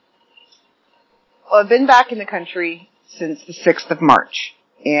back in the country since the 6th of March.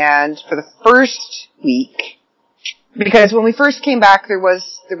 And for the first week, because when we first came back, there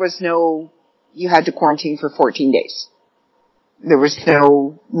was no, you had to quarantine for 14 days. There was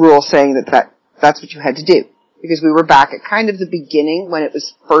no rule saying that's what you had to do. Because we were back at kind of the beginning when it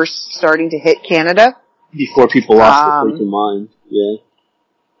was first starting to hit Canada. Before people lost their freaking mind. Yeah.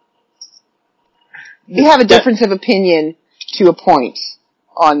 We have a difference of opinion to a point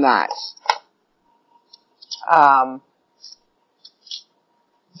on that.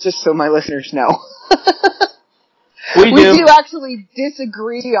 Just so my listeners know. We do actually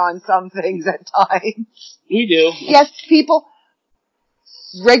disagree on some things at times. We do. Yes, people,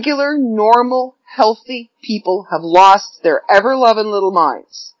 regular, normal, healthy people have lost their ever-loving little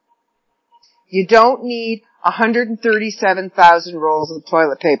minds. You don't need 137,000 rolls of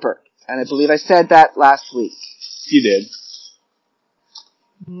toilet paper. And I believe I said that last week. You did.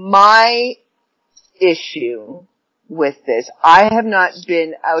 My issue with this, I have not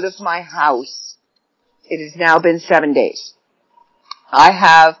been out of my house. It has now been 7 days. I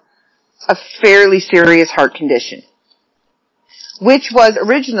have a fairly serious heart condition, which was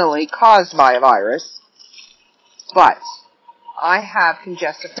originally caused by a virus, but I have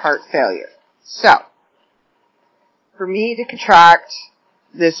congestive heart failure. So, for me to contract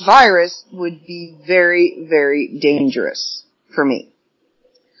this virus would be very, very dangerous for me.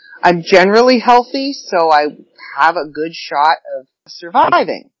 I'm generally healthy, so I have a good shot of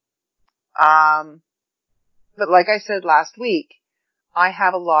surviving. But like I said last week, I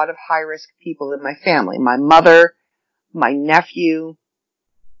have a lot of high-risk people in my family. My mother, my nephew.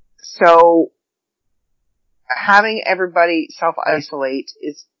 So having everybody self-isolate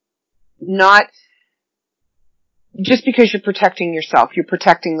is not just because you're protecting yourself, you're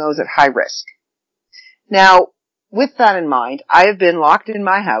protecting those at high risk. Now, with that in mind, I have been locked in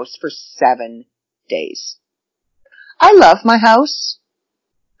my house for 7 days. I love my house.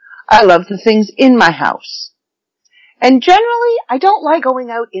 I love the things in my house. And generally, I don't like going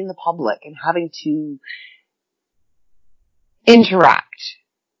out in the public and having to interact.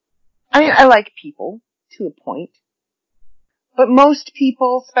 I mean, I like people to a point. But most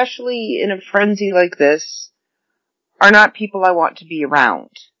people, especially in a frenzy like this, are not people I want to be around.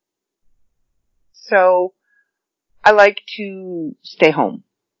 So, I like to stay home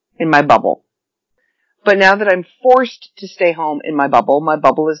in my bubble. But now that I'm forced to stay home in my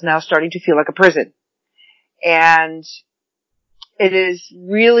bubble is now starting to feel like a prison. And it is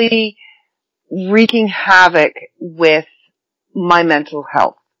really wreaking havoc with my mental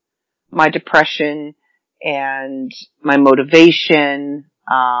health, my depression, and my motivation,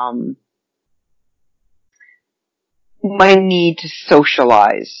 my need to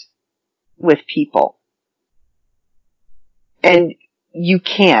socialize with people. And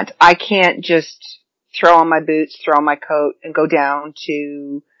I can't just throw on my boots, throw on my coat, and go down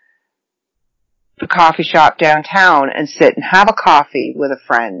to the coffee shop downtown and sit and have a coffee with a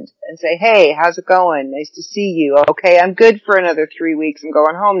friend and say, hey, how's it going? Nice to see you. Okay, I'm good for another 3 weeks. I'm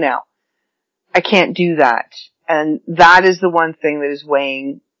going home now. I can't do that. And that is the one thing that is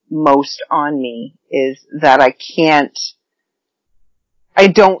weighing most on me, is that I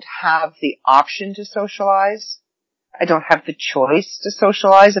don't have the option to socialize. I don't have the choice to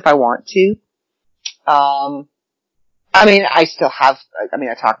socialize if I want to. I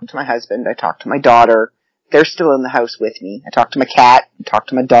talk to my husband, I talk to my daughter. They're still in the house with me. I talk to my cat, I talk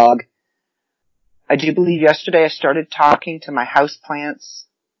to my dog. I do believe yesterday I started talking to my houseplants.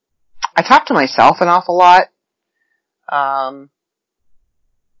 I talk to myself an awful lot.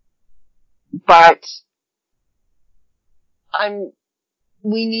 But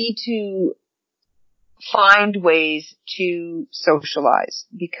we need to find ways to socialize,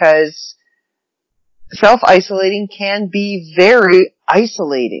 because self-isolating can be very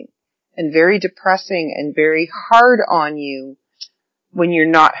isolating and very depressing and very hard on you when you're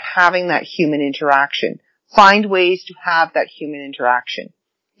not having that human interaction. Find ways to have that human interaction.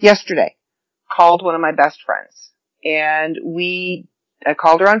 Yesterday, called one of my best friends, and I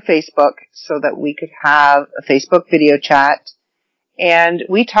called her on Facebook so that we could have a Facebook video chat, and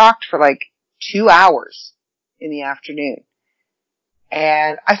we talked for like 2 hours in the afternoon.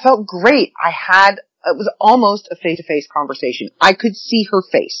 And I felt great. It was almost a face-to-face conversation. I could see her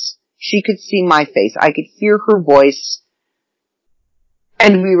face. She could see my face. I could hear her voice.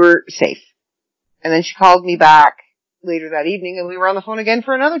 And we were safe. And then she called me back later that evening, and we were on the phone again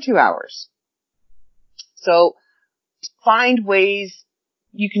for another 2 hours. So find ways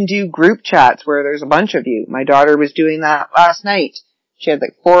you can do group chats where there's a bunch of you. My daughter was doing that last night. She had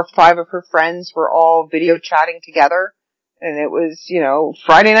like 4 or 5 of her friends were all video chatting together. And it was,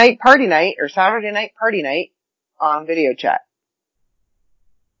 Friday night party night or Saturday night party night on video chat.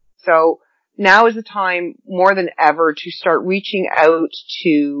 So now is the time more than ever to start reaching out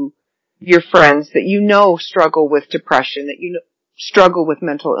to your friends that struggle with depression, that struggle with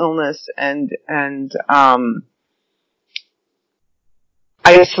mental illness and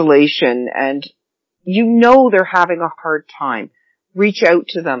isolation, and they're having a hard time. Reach out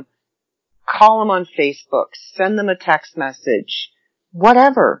to them. Call them on Facebook. Send them a text message.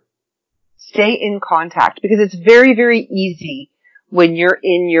 Whatever. Stay in contact, because it's very, very easy when you're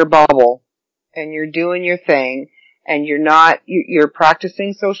in your bubble and you're doing your thing and you're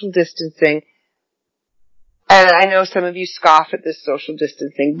practicing social distancing. And I know some of you scoff at this social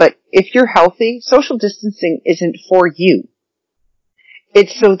distancing, but if you're healthy, social distancing isn't for you.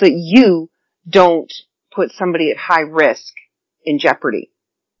 It's so that you don't put somebody at high risk in jeopardy.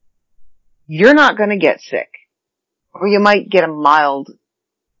 You're not going to get sick, or you might get a mild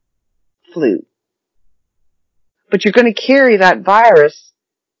flu, but you're going to carry that virus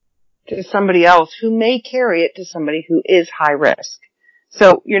to somebody else who may carry it to somebody who is high risk.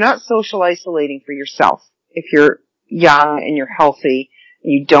 So you're not social isolating for yourself. If you're young and you're healthy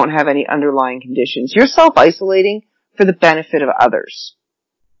and you don't have any underlying conditions, you're self-isolating for the benefit of others.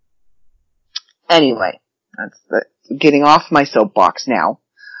 Anyway, getting off my soapbox now.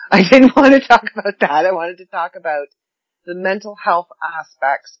 I didn't want to talk about that. I wanted to talk about the mental health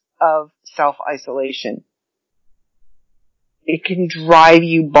aspects of self-isolation. It can drive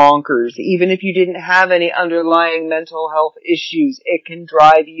you bonkers. Even if you didn't have any underlying mental health issues, it can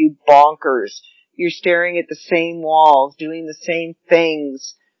drive you bonkers. You're staring at the same walls, doing the same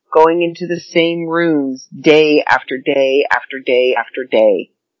things, going into the same rooms day after day after day after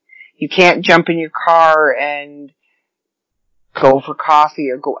day. You can't jump in your car and go for coffee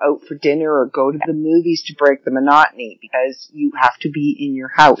or go out for dinner or go to the movies to break the monotony because you have to be in your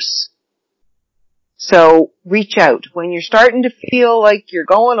house. So reach out. When you're starting to feel like you're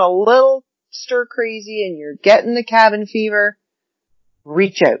going a little stir crazy and you're getting the cabin fever,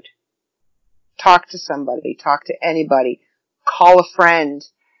 reach out. Talk to somebody. Talk to anybody. Call a friend.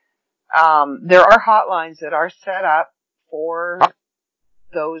 There are hotlines that are set up for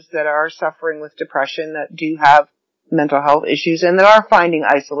those that are suffering with depression, that do have mental health issues, and that are finding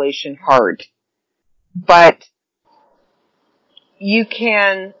isolation hard. But you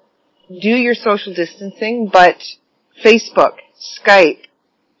can do your social distancing, but Facebook, Skype,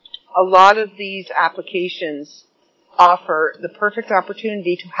 a lot of these applications offer the perfect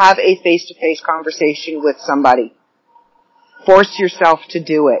opportunity to have a face-to-face conversation with somebody. Force yourself to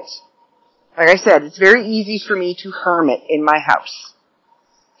do it. Like I said, it's very easy for me to hermit in my house.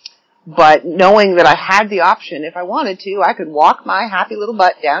 But knowing that I had the option, if I wanted to, I could walk my happy little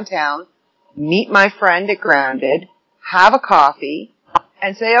butt downtown, meet my friend at Grounded, have a coffee,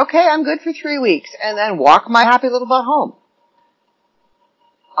 and say, okay, I'm good for 3 weeks, and then walk my happy little butt home.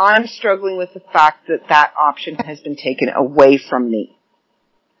 I'm struggling with the fact that that option has been taken away from me.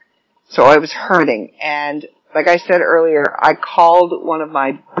 So I was hurting, and like I said earlier, I called one of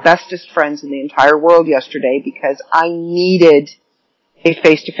my bestest friends in the entire world yesterday because I needed a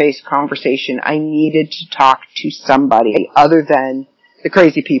face-to-face conversation. I needed to talk to somebody other than the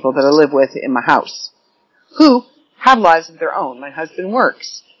crazy people that I live with in my house, who have lives of their own. My husband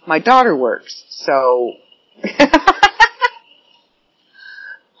works. My daughter works. So,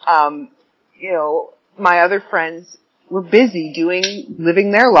 my other friends were busy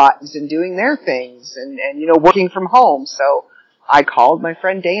living their lives and doing their things and working from home. So I called my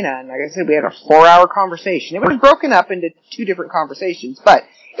friend Dana, and like I said, we had a 4-hour conversation. It was broken up into 2 different conversations, but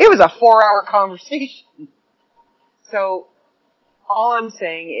it was a 4-hour conversation. So all I'm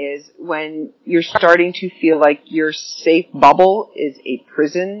saying is, when you're starting to feel like your safe bubble is a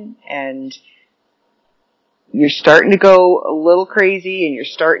prison and you're starting to go a little crazy and you're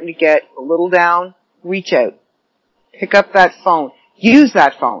starting to get a little down, reach out. Pick up that phone. Use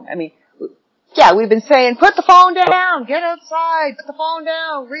that phone. I mean, yeah, we've been saying, put the phone down, get outside, put the phone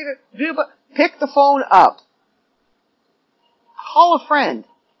down, read it, pick the phone up. Call a friend.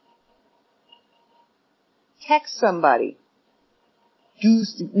 Text somebody.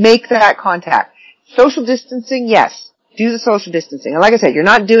 Make that contact. Social distancing, yes. Do the social distancing. And like I said, you're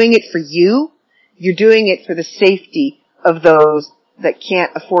not doing it for you. You're doing it for the safety of those that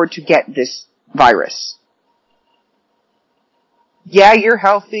can't afford to get this virus. Yeah, you're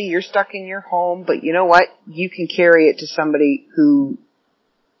healthy, you're stuck in your home, but you know what? You can carry it to somebody who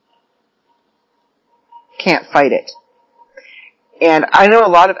can't fight it. And I know a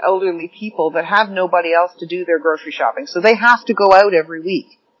lot of elderly people that have nobody else to do their grocery shopping, so they have to go out every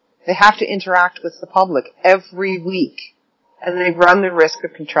week. They have to interact with the public every week. And they run the risk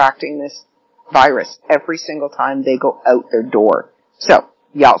of contracting this virus every single time they go out their door. So,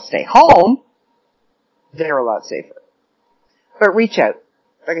 y'all stay home. They're a lot safer. But reach out.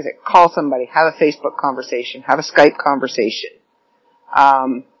 Like I said, call somebody, have a Facebook conversation, have a Skype conversation.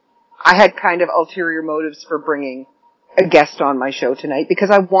 I had kind of ulterior motives for bringing a guest on my show tonight because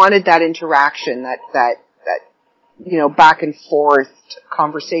I wanted that interaction, that back and forth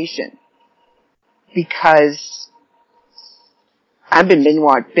conversation. Because I've been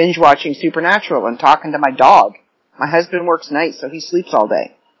binge watching Supernatural and talking to my dog. My husband works nights, so he sleeps all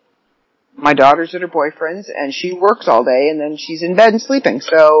day. My daughter's at her boyfriend's, and she works all day, and then she's in bed and sleeping.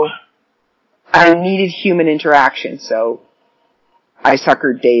 So I needed human interaction, so I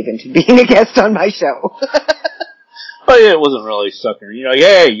suckered Dave into being a guest on my show. Oh, yeah, it wasn't really sucker. You're like,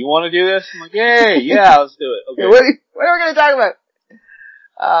 hey, you want to do this? I'm like, hey, yeah, let's do it. Okay. What are we going to talk about?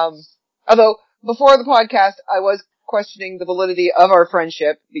 Although, before the podcast, I was questioning the validity of our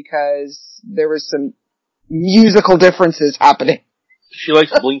friendship because there was some musical differences happening. She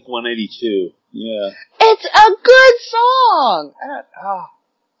likes Blink-182. Yeah. It's a good song!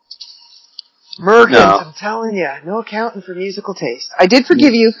 Merkins, no. I'm telling you, no accounting for musical taste. I did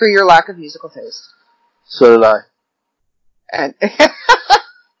forgive you for your lack of musical taste. So did I. And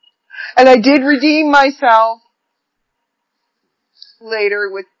And I did redeem myself later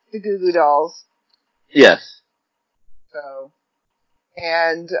with the Goo Goo Dolls. Yes. So,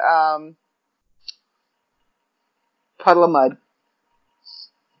 and, Puddle of Mudd.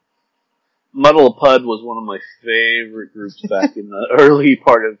 Muddle of Pud was one of my favorite groups back in the early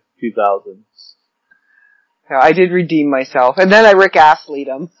part of 2000. So I did redeem myself. And then I Rick Astley'd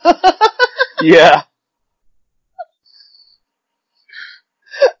them. Yeah.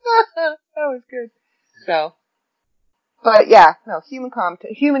 That was good. So, but yeah, no,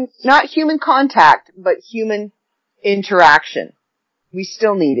 not human contact, but human interaction. We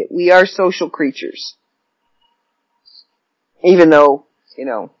still need it. We are social creatures. Even though, we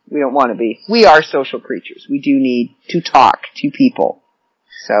don't want to be. We are social creatures. We do need to talk to people.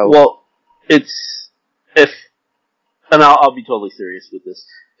 So. Well, and I'll be totally serious with this,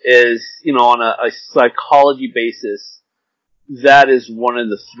 is, on a psychology basis, that is one of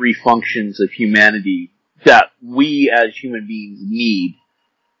the three functions of humanity that we as human beings need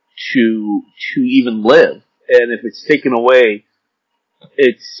to even live. And if it's taken away,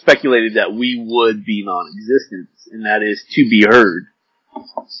 it's speculated that we would be non-existent, and that is to be heard,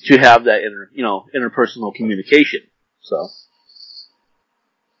 to have that interpersonal communication. So,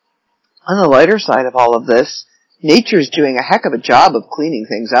 on the lighter side of all of this, nature's doing a heck of a job of cleaning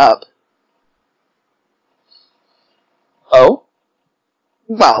things up. oh,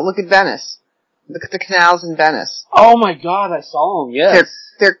 Well, look at Venice. Look at the canals in Venice. oh my God, I saw them. Yes,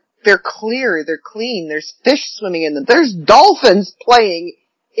 they're clear. They're clean. There's fish swimming in them. There's dolphins playing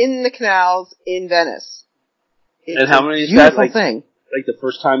in the canals in Venice. It's and how many is beautiful that? Like, thing. like the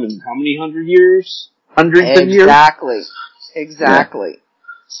first time in how many hundreds of years? Exactly. Yeah.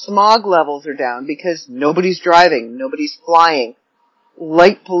 Smog levels are down because nobody's driving, nobody's flying.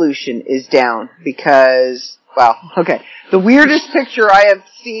 Light pollution is down because, the weirdest picture I have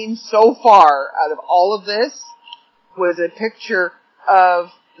seen so far out of all of this was a picture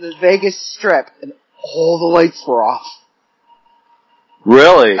of the Vegas Strip and all the lights were off.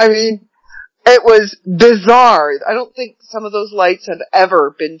 Really? I mean, it was bizarre. I don't think some of those lights have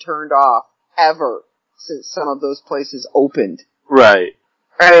ever been turned off, ever, since some of those places opened. Right.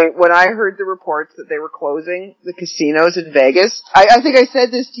 When I heard the reports that they were closing the casinos in Vegas, I think I said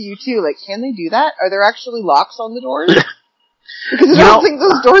this to you too, can they do that? Are there actually locks on the doors? Because I don't think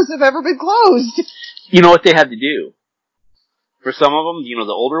those doors have ever been closed. You know what they had to do? For some of them,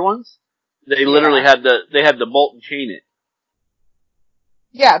 the older ones, they literally had to bolt and chain it.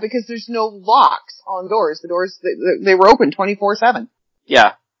 Yeah, because there's no locks on doors. The doors, they were open 24/7.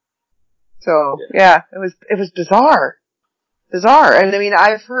 Yeah. So, yeah, it was bizarre. Bizarre. And I mean,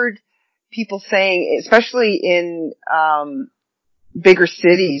 I've heard people saying, especially in, bigger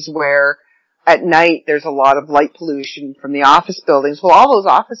cities where at night there's a lot of light pollution from the office buildings. Well, all those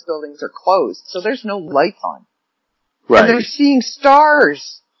office buildings are closed, so there's no lights on. Right. And they're seeing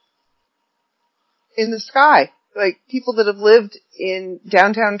stars in the sky. Like, people that have lived in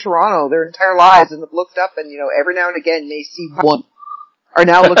downtown Toronto their entire lives and have looked up and, every now and again may see one, are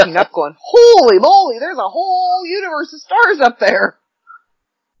now looking up going, holy moly, there's a whole universe of stars up there.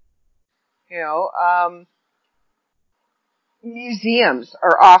 Museums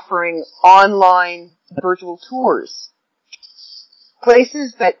are offering online virtual tours.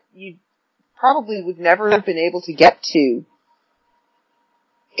 Places that you probably would never have been able to get to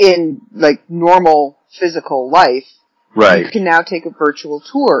in, normal physical life. Right. You can now take a virtual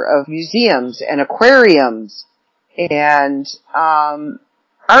tour of museums and aquariums and,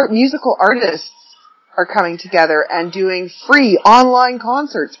 musical artists are coming together and doing free online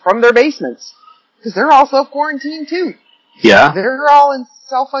concerts from their basements. Because they're all self-quarantined too. Yeah. They're all in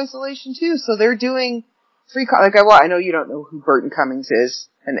self-isolation too, so they're doing free, I know you don't know who Burton Cummings is,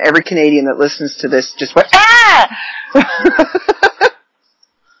 and every Canadian that listens to this just went, ah!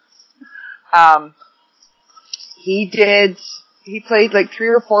 He played 3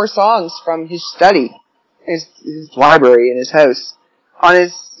 or 4 songs from his study, his library in his house.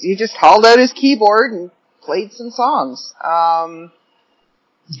 He just hauled out his keyboard and played some songs.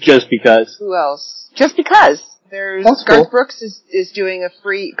 Just because. Who else? Just because. Garth Brooks is doing a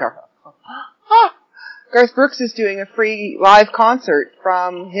free, Garth Brooks is doing a free live concert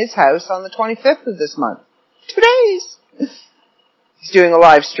from his house on the 25th of this month. 2 days! He's doing a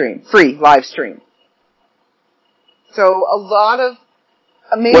live stream. Free live stream. So a lot of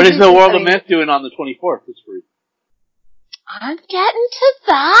amazing... What is the World of Myth doing on the 24th? It's free. I'm getting to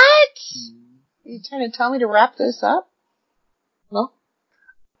that! Are you trying to tell me to wrap this up? No.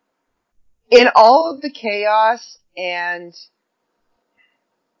 In all of the chaos and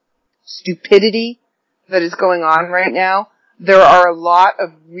stupidity that is going on right now, there are a lot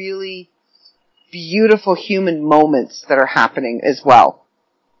of really beautiful human moments that are happening as well.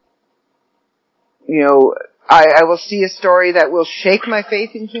 You know, I will see a story that will shake my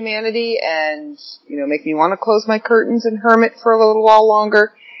faith in humanity and, you know, make me want to close my curtains and hermit for a little while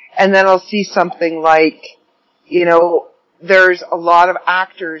longer. And then I'll see something like, you know, there's a lot of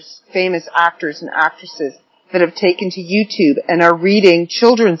actors, famous actors and actresses that have taken to YouTube and are reading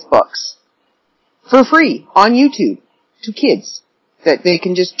children's books for free on YouTube to kids. That they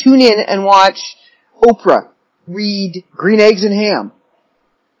can just tune in and watch Oprah read Green Eggs and Ham.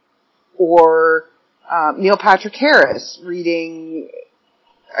 Or Neil Patrick Harris reading,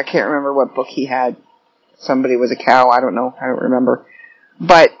 I can't remember what book he had. Somebody was a cow, I don't know, I don't remember.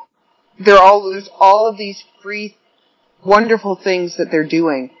 But there's all of these free, wonderful things that they're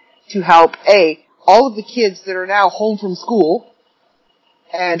doing to help, all of the kids that are now home from school,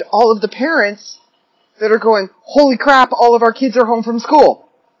 and all of the parents that are going, holy crap, all of our kids are home from school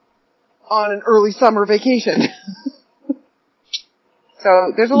on an early summer vacation.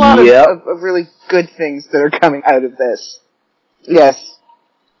 So there's a lot of really good things that are coming out of this. Yes.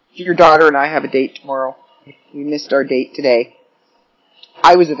 Your daughter and I have a date tomorrow. We missed our date today.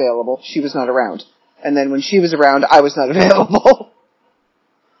 I was available. She was not around. And then when she was around, I was not available.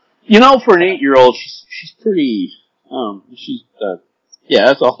 You know, for an 8-year-old, she's pretty,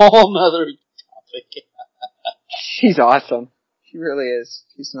 that's a whole nother topic. She's awesome. She really is.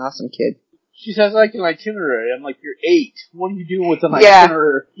 She's an awesome kid. She says, like, an itinerary. I'm like, you're 8. What are you doing with an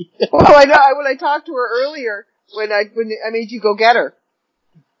itinerary? Well, I know. When I talked to her earlier, when I made you go get her.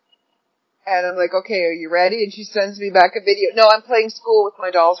 And I'm like, okay, are you ready? And she sends me back a video. No, I'm playing school with my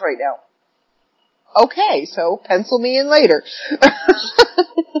dolls right now. Okay, so pencil me in later.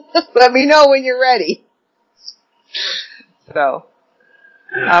 Let me know when you're ready. So,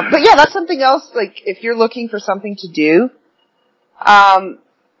 but yeah, that's something else, like, if you're looking for something to do,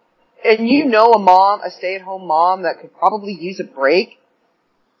 and you know a stay-at-home mom that could probably use a break,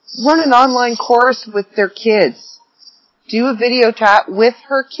 run an online course with their kids. Do a video chat with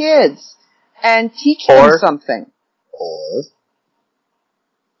her kids and teach them something.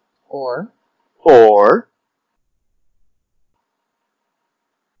 Or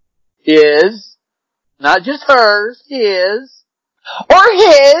is, not just hers, his. Or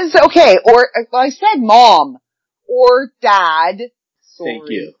his, okay, or, I said mom. Or dad. Sorry. Thank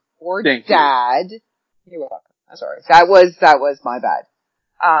you. Or dad. You're welcome. I'm sorry. That was my bad.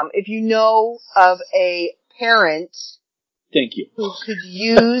 If you know of a parent. Thank you. Who could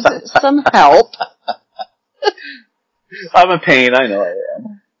use some help. I'm a pain, I know I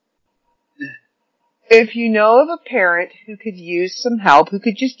am. If you know of a parent who could use some help, who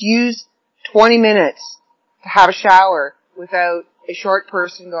could just use 20 minutes to have a shower without a short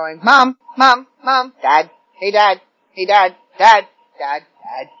person going, Mom, Mom, Mom, Dad, hey Dad, hey Dad, Dad, Dad,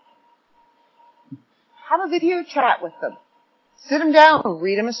 Dad. Have a video chat with them. Sit them down,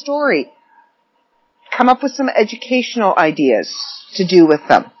 read them a story. Come up with some educational ideas to do with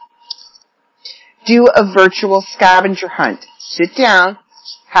them. Do a virtual scavenger hunt. Sit down,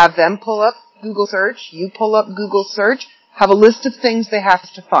 have them pull up Google search, you pull up Google search, have a list of things they have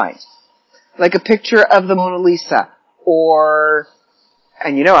to find. Like a picture of the Mona Lisa, or,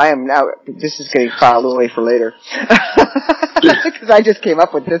 and you know this is getting filed away for later. Because I just came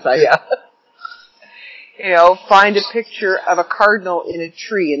up with this idea. You know, find a picture of a cardinal in a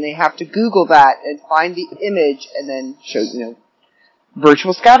tree, and they have to Google that and find the image and then show,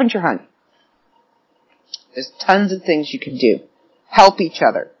 virtual scavenger hunt. There's tons of things you can do. Help each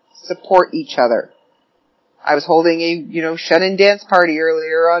other. Support each other. I was holding a, shut-in dance party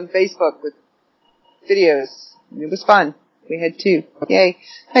earlier on Facebook with videos. It was fun. We had 2. Yay.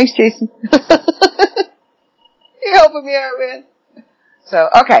 Thanks, Jason. You're helping me out, man. So,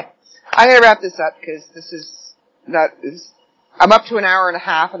 okay. I'm going to wrap this up because I'm up to an hour and a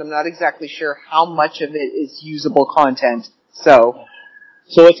half and I'm not exactly sure how much of it is usable content. So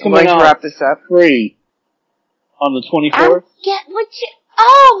it's coming out to wrap this up. Free on the 24th?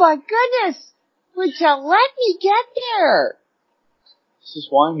 Oh my goodness! Would you let me get there? This is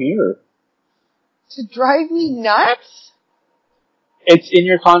why I'm here. To drive me nuts? It's in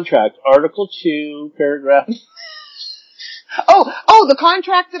your contract. Article 2, paragraph... Oh, the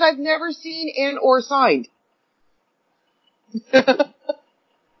contract that I've never seen and or signed. Wait.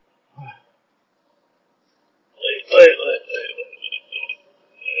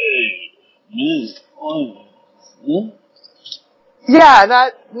 Yeah,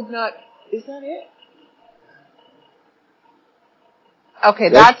 that would not... Is that it? Okay,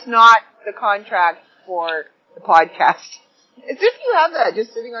 that's not the contract for the podcast. As if you have that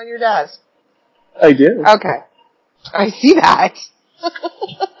just sitting on your desk. I do. Okay. I see that.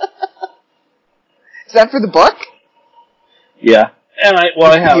 Is that for the book? Yeah. And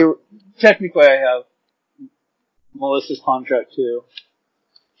technically I have Melissa's contract too.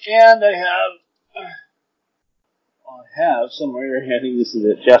 And I have somewhere, I think this is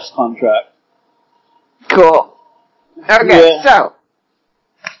it, Jeff's contract. Cool. Okay, Yeah. so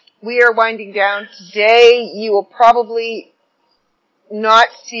we are winding down today. You will probably not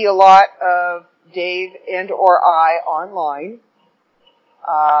see a lot of Dave and or I online.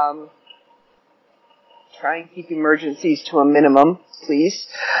 Try and keep emergencies to a minimum, please.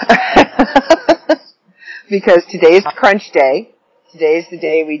 Because today's crunch day. Today's the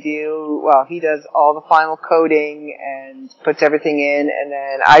day he does all the final coding and puts everything in, and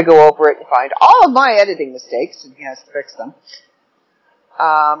then I go over it and find all of my editing mistakes, and he has to fix them.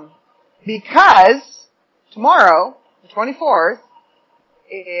 Because tomorrow, the 24th,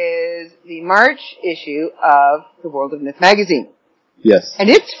 is the March issue of the World of Myth magazine. Yes. And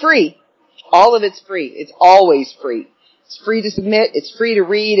it's free. All of it's free. It's always free. It's free to submit. It's free to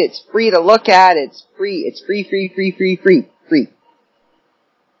read. It's free to look at. It's free. It's free.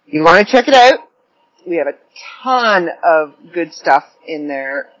 You want to check it out? We have a ton of good stuff in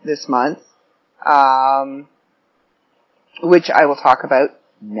there this month, which I will talk about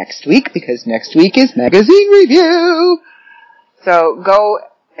next week, because next week is magazine review. So go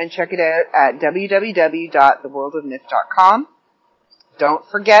and check it out at www.theworldofmyth.com. Don't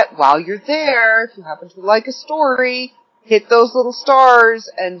forget, while you're there, if you happen to like a story, hit those little stars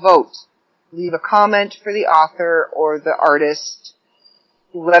and vote. Leave a comment for the author or the artist.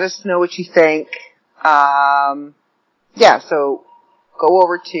 Let us know what you think. So go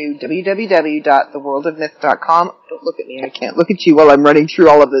over to www.theworldofmyth.com. Don't look at me. I can't look at you while I'm running through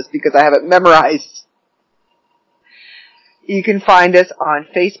all of this because I have it memorized. You can find us on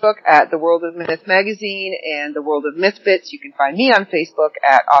Facebook at The World of Myth Magazine and The World of Mythbits. You can find me on Facebook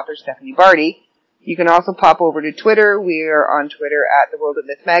at author Stephanie Barty. You can also pop over to Twitter. We are on Twitter at The World of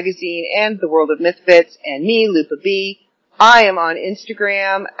Myth Magazine and The World of Mythbits, and me, Lupa B. I am on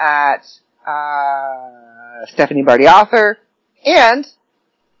Instagram at Stephanie Barty Author, and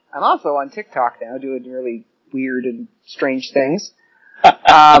I'm also on TikTok now doing really weird and strange things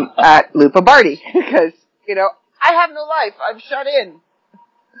at Lupa Barty, because, I have no life. I'm shut in.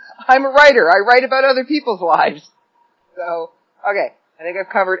 I'm a writer. I write about other people's lives. So, okay, I think I've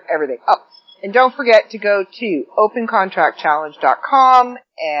covered everything. Oh, and don't forget to go to opencontractchallenge.com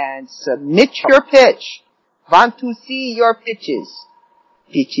and submit your pitch. Want to see your pitches.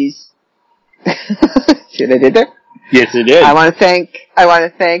 Pitches. See what I did there? Yes, it did. I want to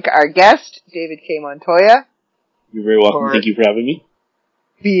thank our guest, David K. Montoya. You're very welcome. Thank you for having me.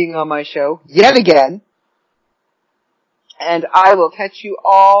 Being on my show yet again. And I will catch you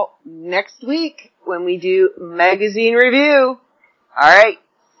all next week when we do magazine review. Alright.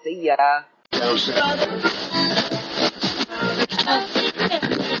 See ya.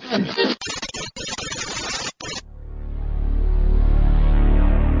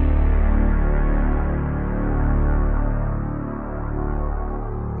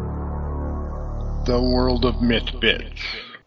 The World of Mythbits.